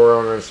shut the door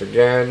on us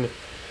again,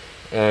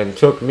 and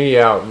took me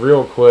out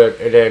real quick,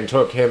 and then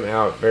took him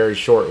out very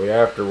shortly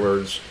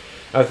afterwards.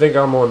 I think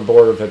I'm on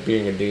board with it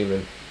being a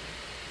demon.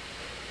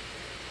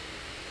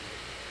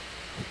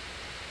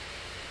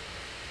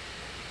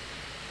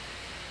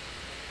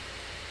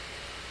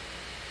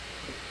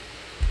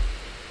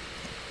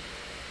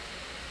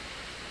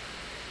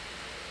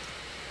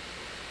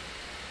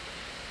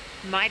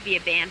 Might be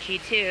a banshee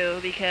too,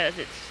 because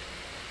its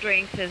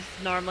strength is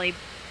normally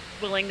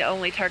willing to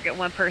only target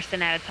one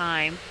person at a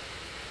time.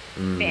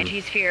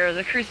 Banshee's fear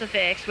the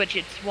crucifix, which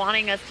it's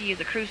wanting us to use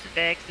a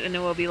crucifix, and it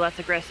will be less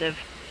aggressive.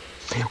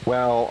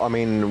 Well, I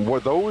mean, were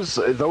those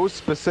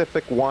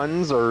specific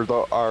ones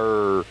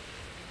are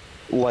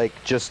like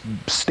just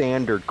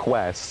standard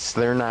quests?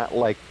 They're not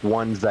like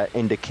ones that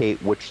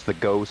indicate which the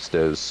ghost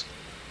is.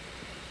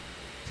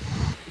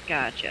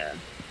 Gotcha.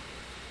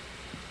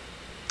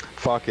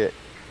 Fuck it.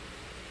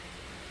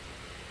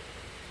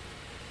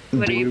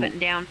 What are you putting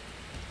down?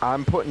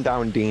 I'm putting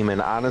down demon.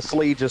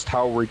 Honestly, just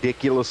how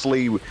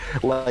ridiculously,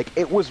 like,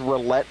 it was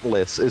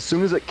relentless. As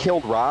soon as it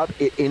killed Rob,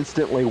 it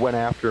instantly went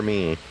after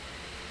me.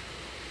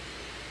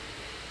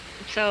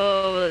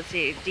 So, let's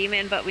see.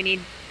 Demon, but we need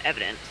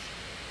evidence.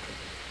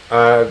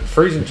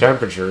 Freezing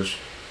temperatures.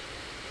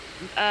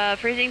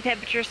 Freezing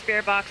temperature,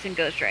 spirit box, and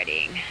ghost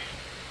writing.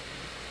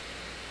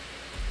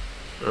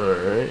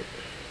 Alright.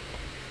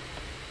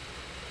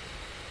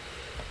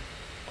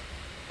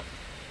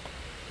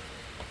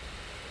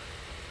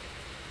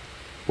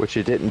 Which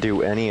it didn't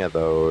do any of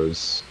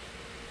those.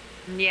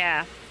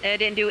 Yeah, it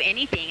didn't do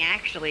anything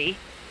actually.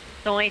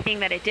 The only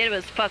thing that it did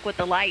was fuck with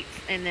the lights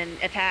and then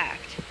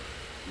attacked.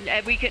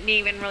 We couldn't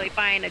even really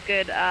find a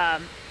good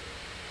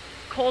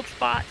cold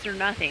spots or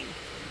nothing.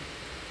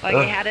 Like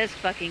it had us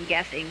fucking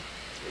guessing.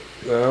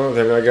 Well,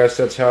 then I guess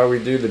that's how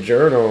we do the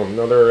journal.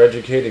 Another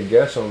educated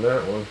guess on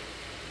that one.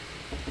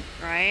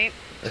 Right?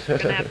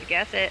 Gonna have to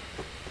guess it.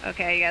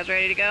 Okay, you guys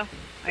ready to go?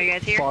 Are you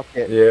guys here? Fuck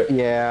it. Yeah.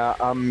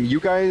 Yeah,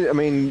 you guys, I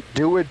mean,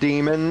 do a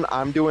demon.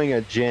 I'm doing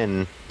a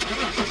djinn.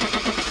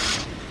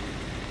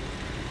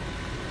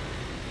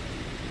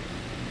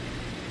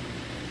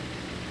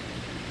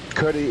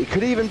 It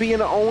could even be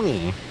an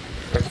oni. I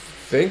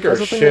think our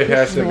That's the thing shit that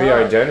has pisses to me be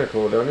off.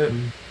 identical, doesn't it?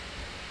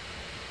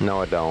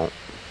 No, I don't.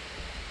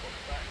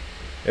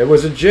 It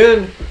was a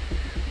djinn.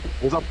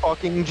 It was a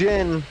fucking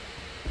djinn.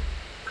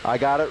 I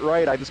got it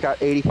right. I just got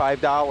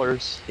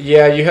 $85.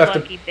 Yeah, you have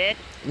Lucky to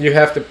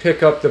bitch.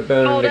 pick up the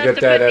bone Told to us get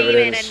to that put demon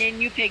evidence. and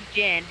then you picked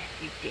Jen.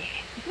 You dick.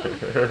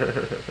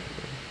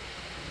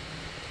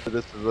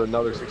 This is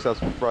another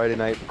successful Friday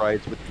Night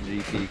Frights with the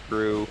GP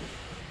crew.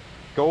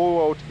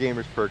 Go out to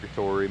Gamers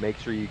Purgatory. Make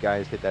sure you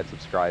guys hit that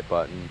subscribe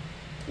button.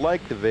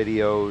 Like the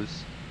videos.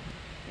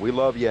 We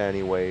love you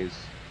anyways.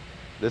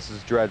 This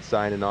is Dread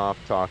signing off.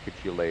 Talk to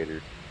you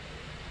later.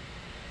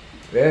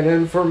 And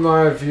then for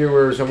my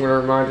viewers, I'm going to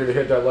remind you to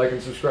hit that like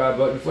and subscribe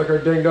button, flick our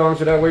ding dong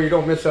so that way you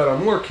don't miss out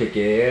on more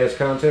kick-ass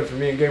content from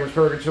me and Gamers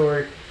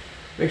Purgatory.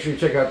 Make sure you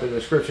check out the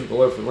description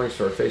below for links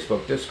to our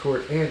Facebook,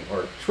 Discord, and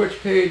our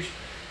Twitch page.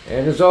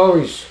 And as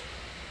always,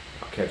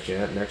 I'll catch you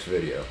in that next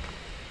video.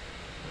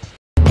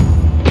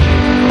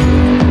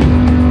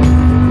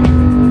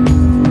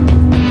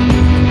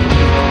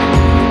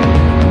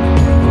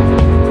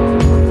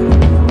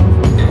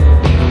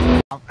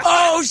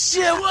 Oh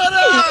shit, what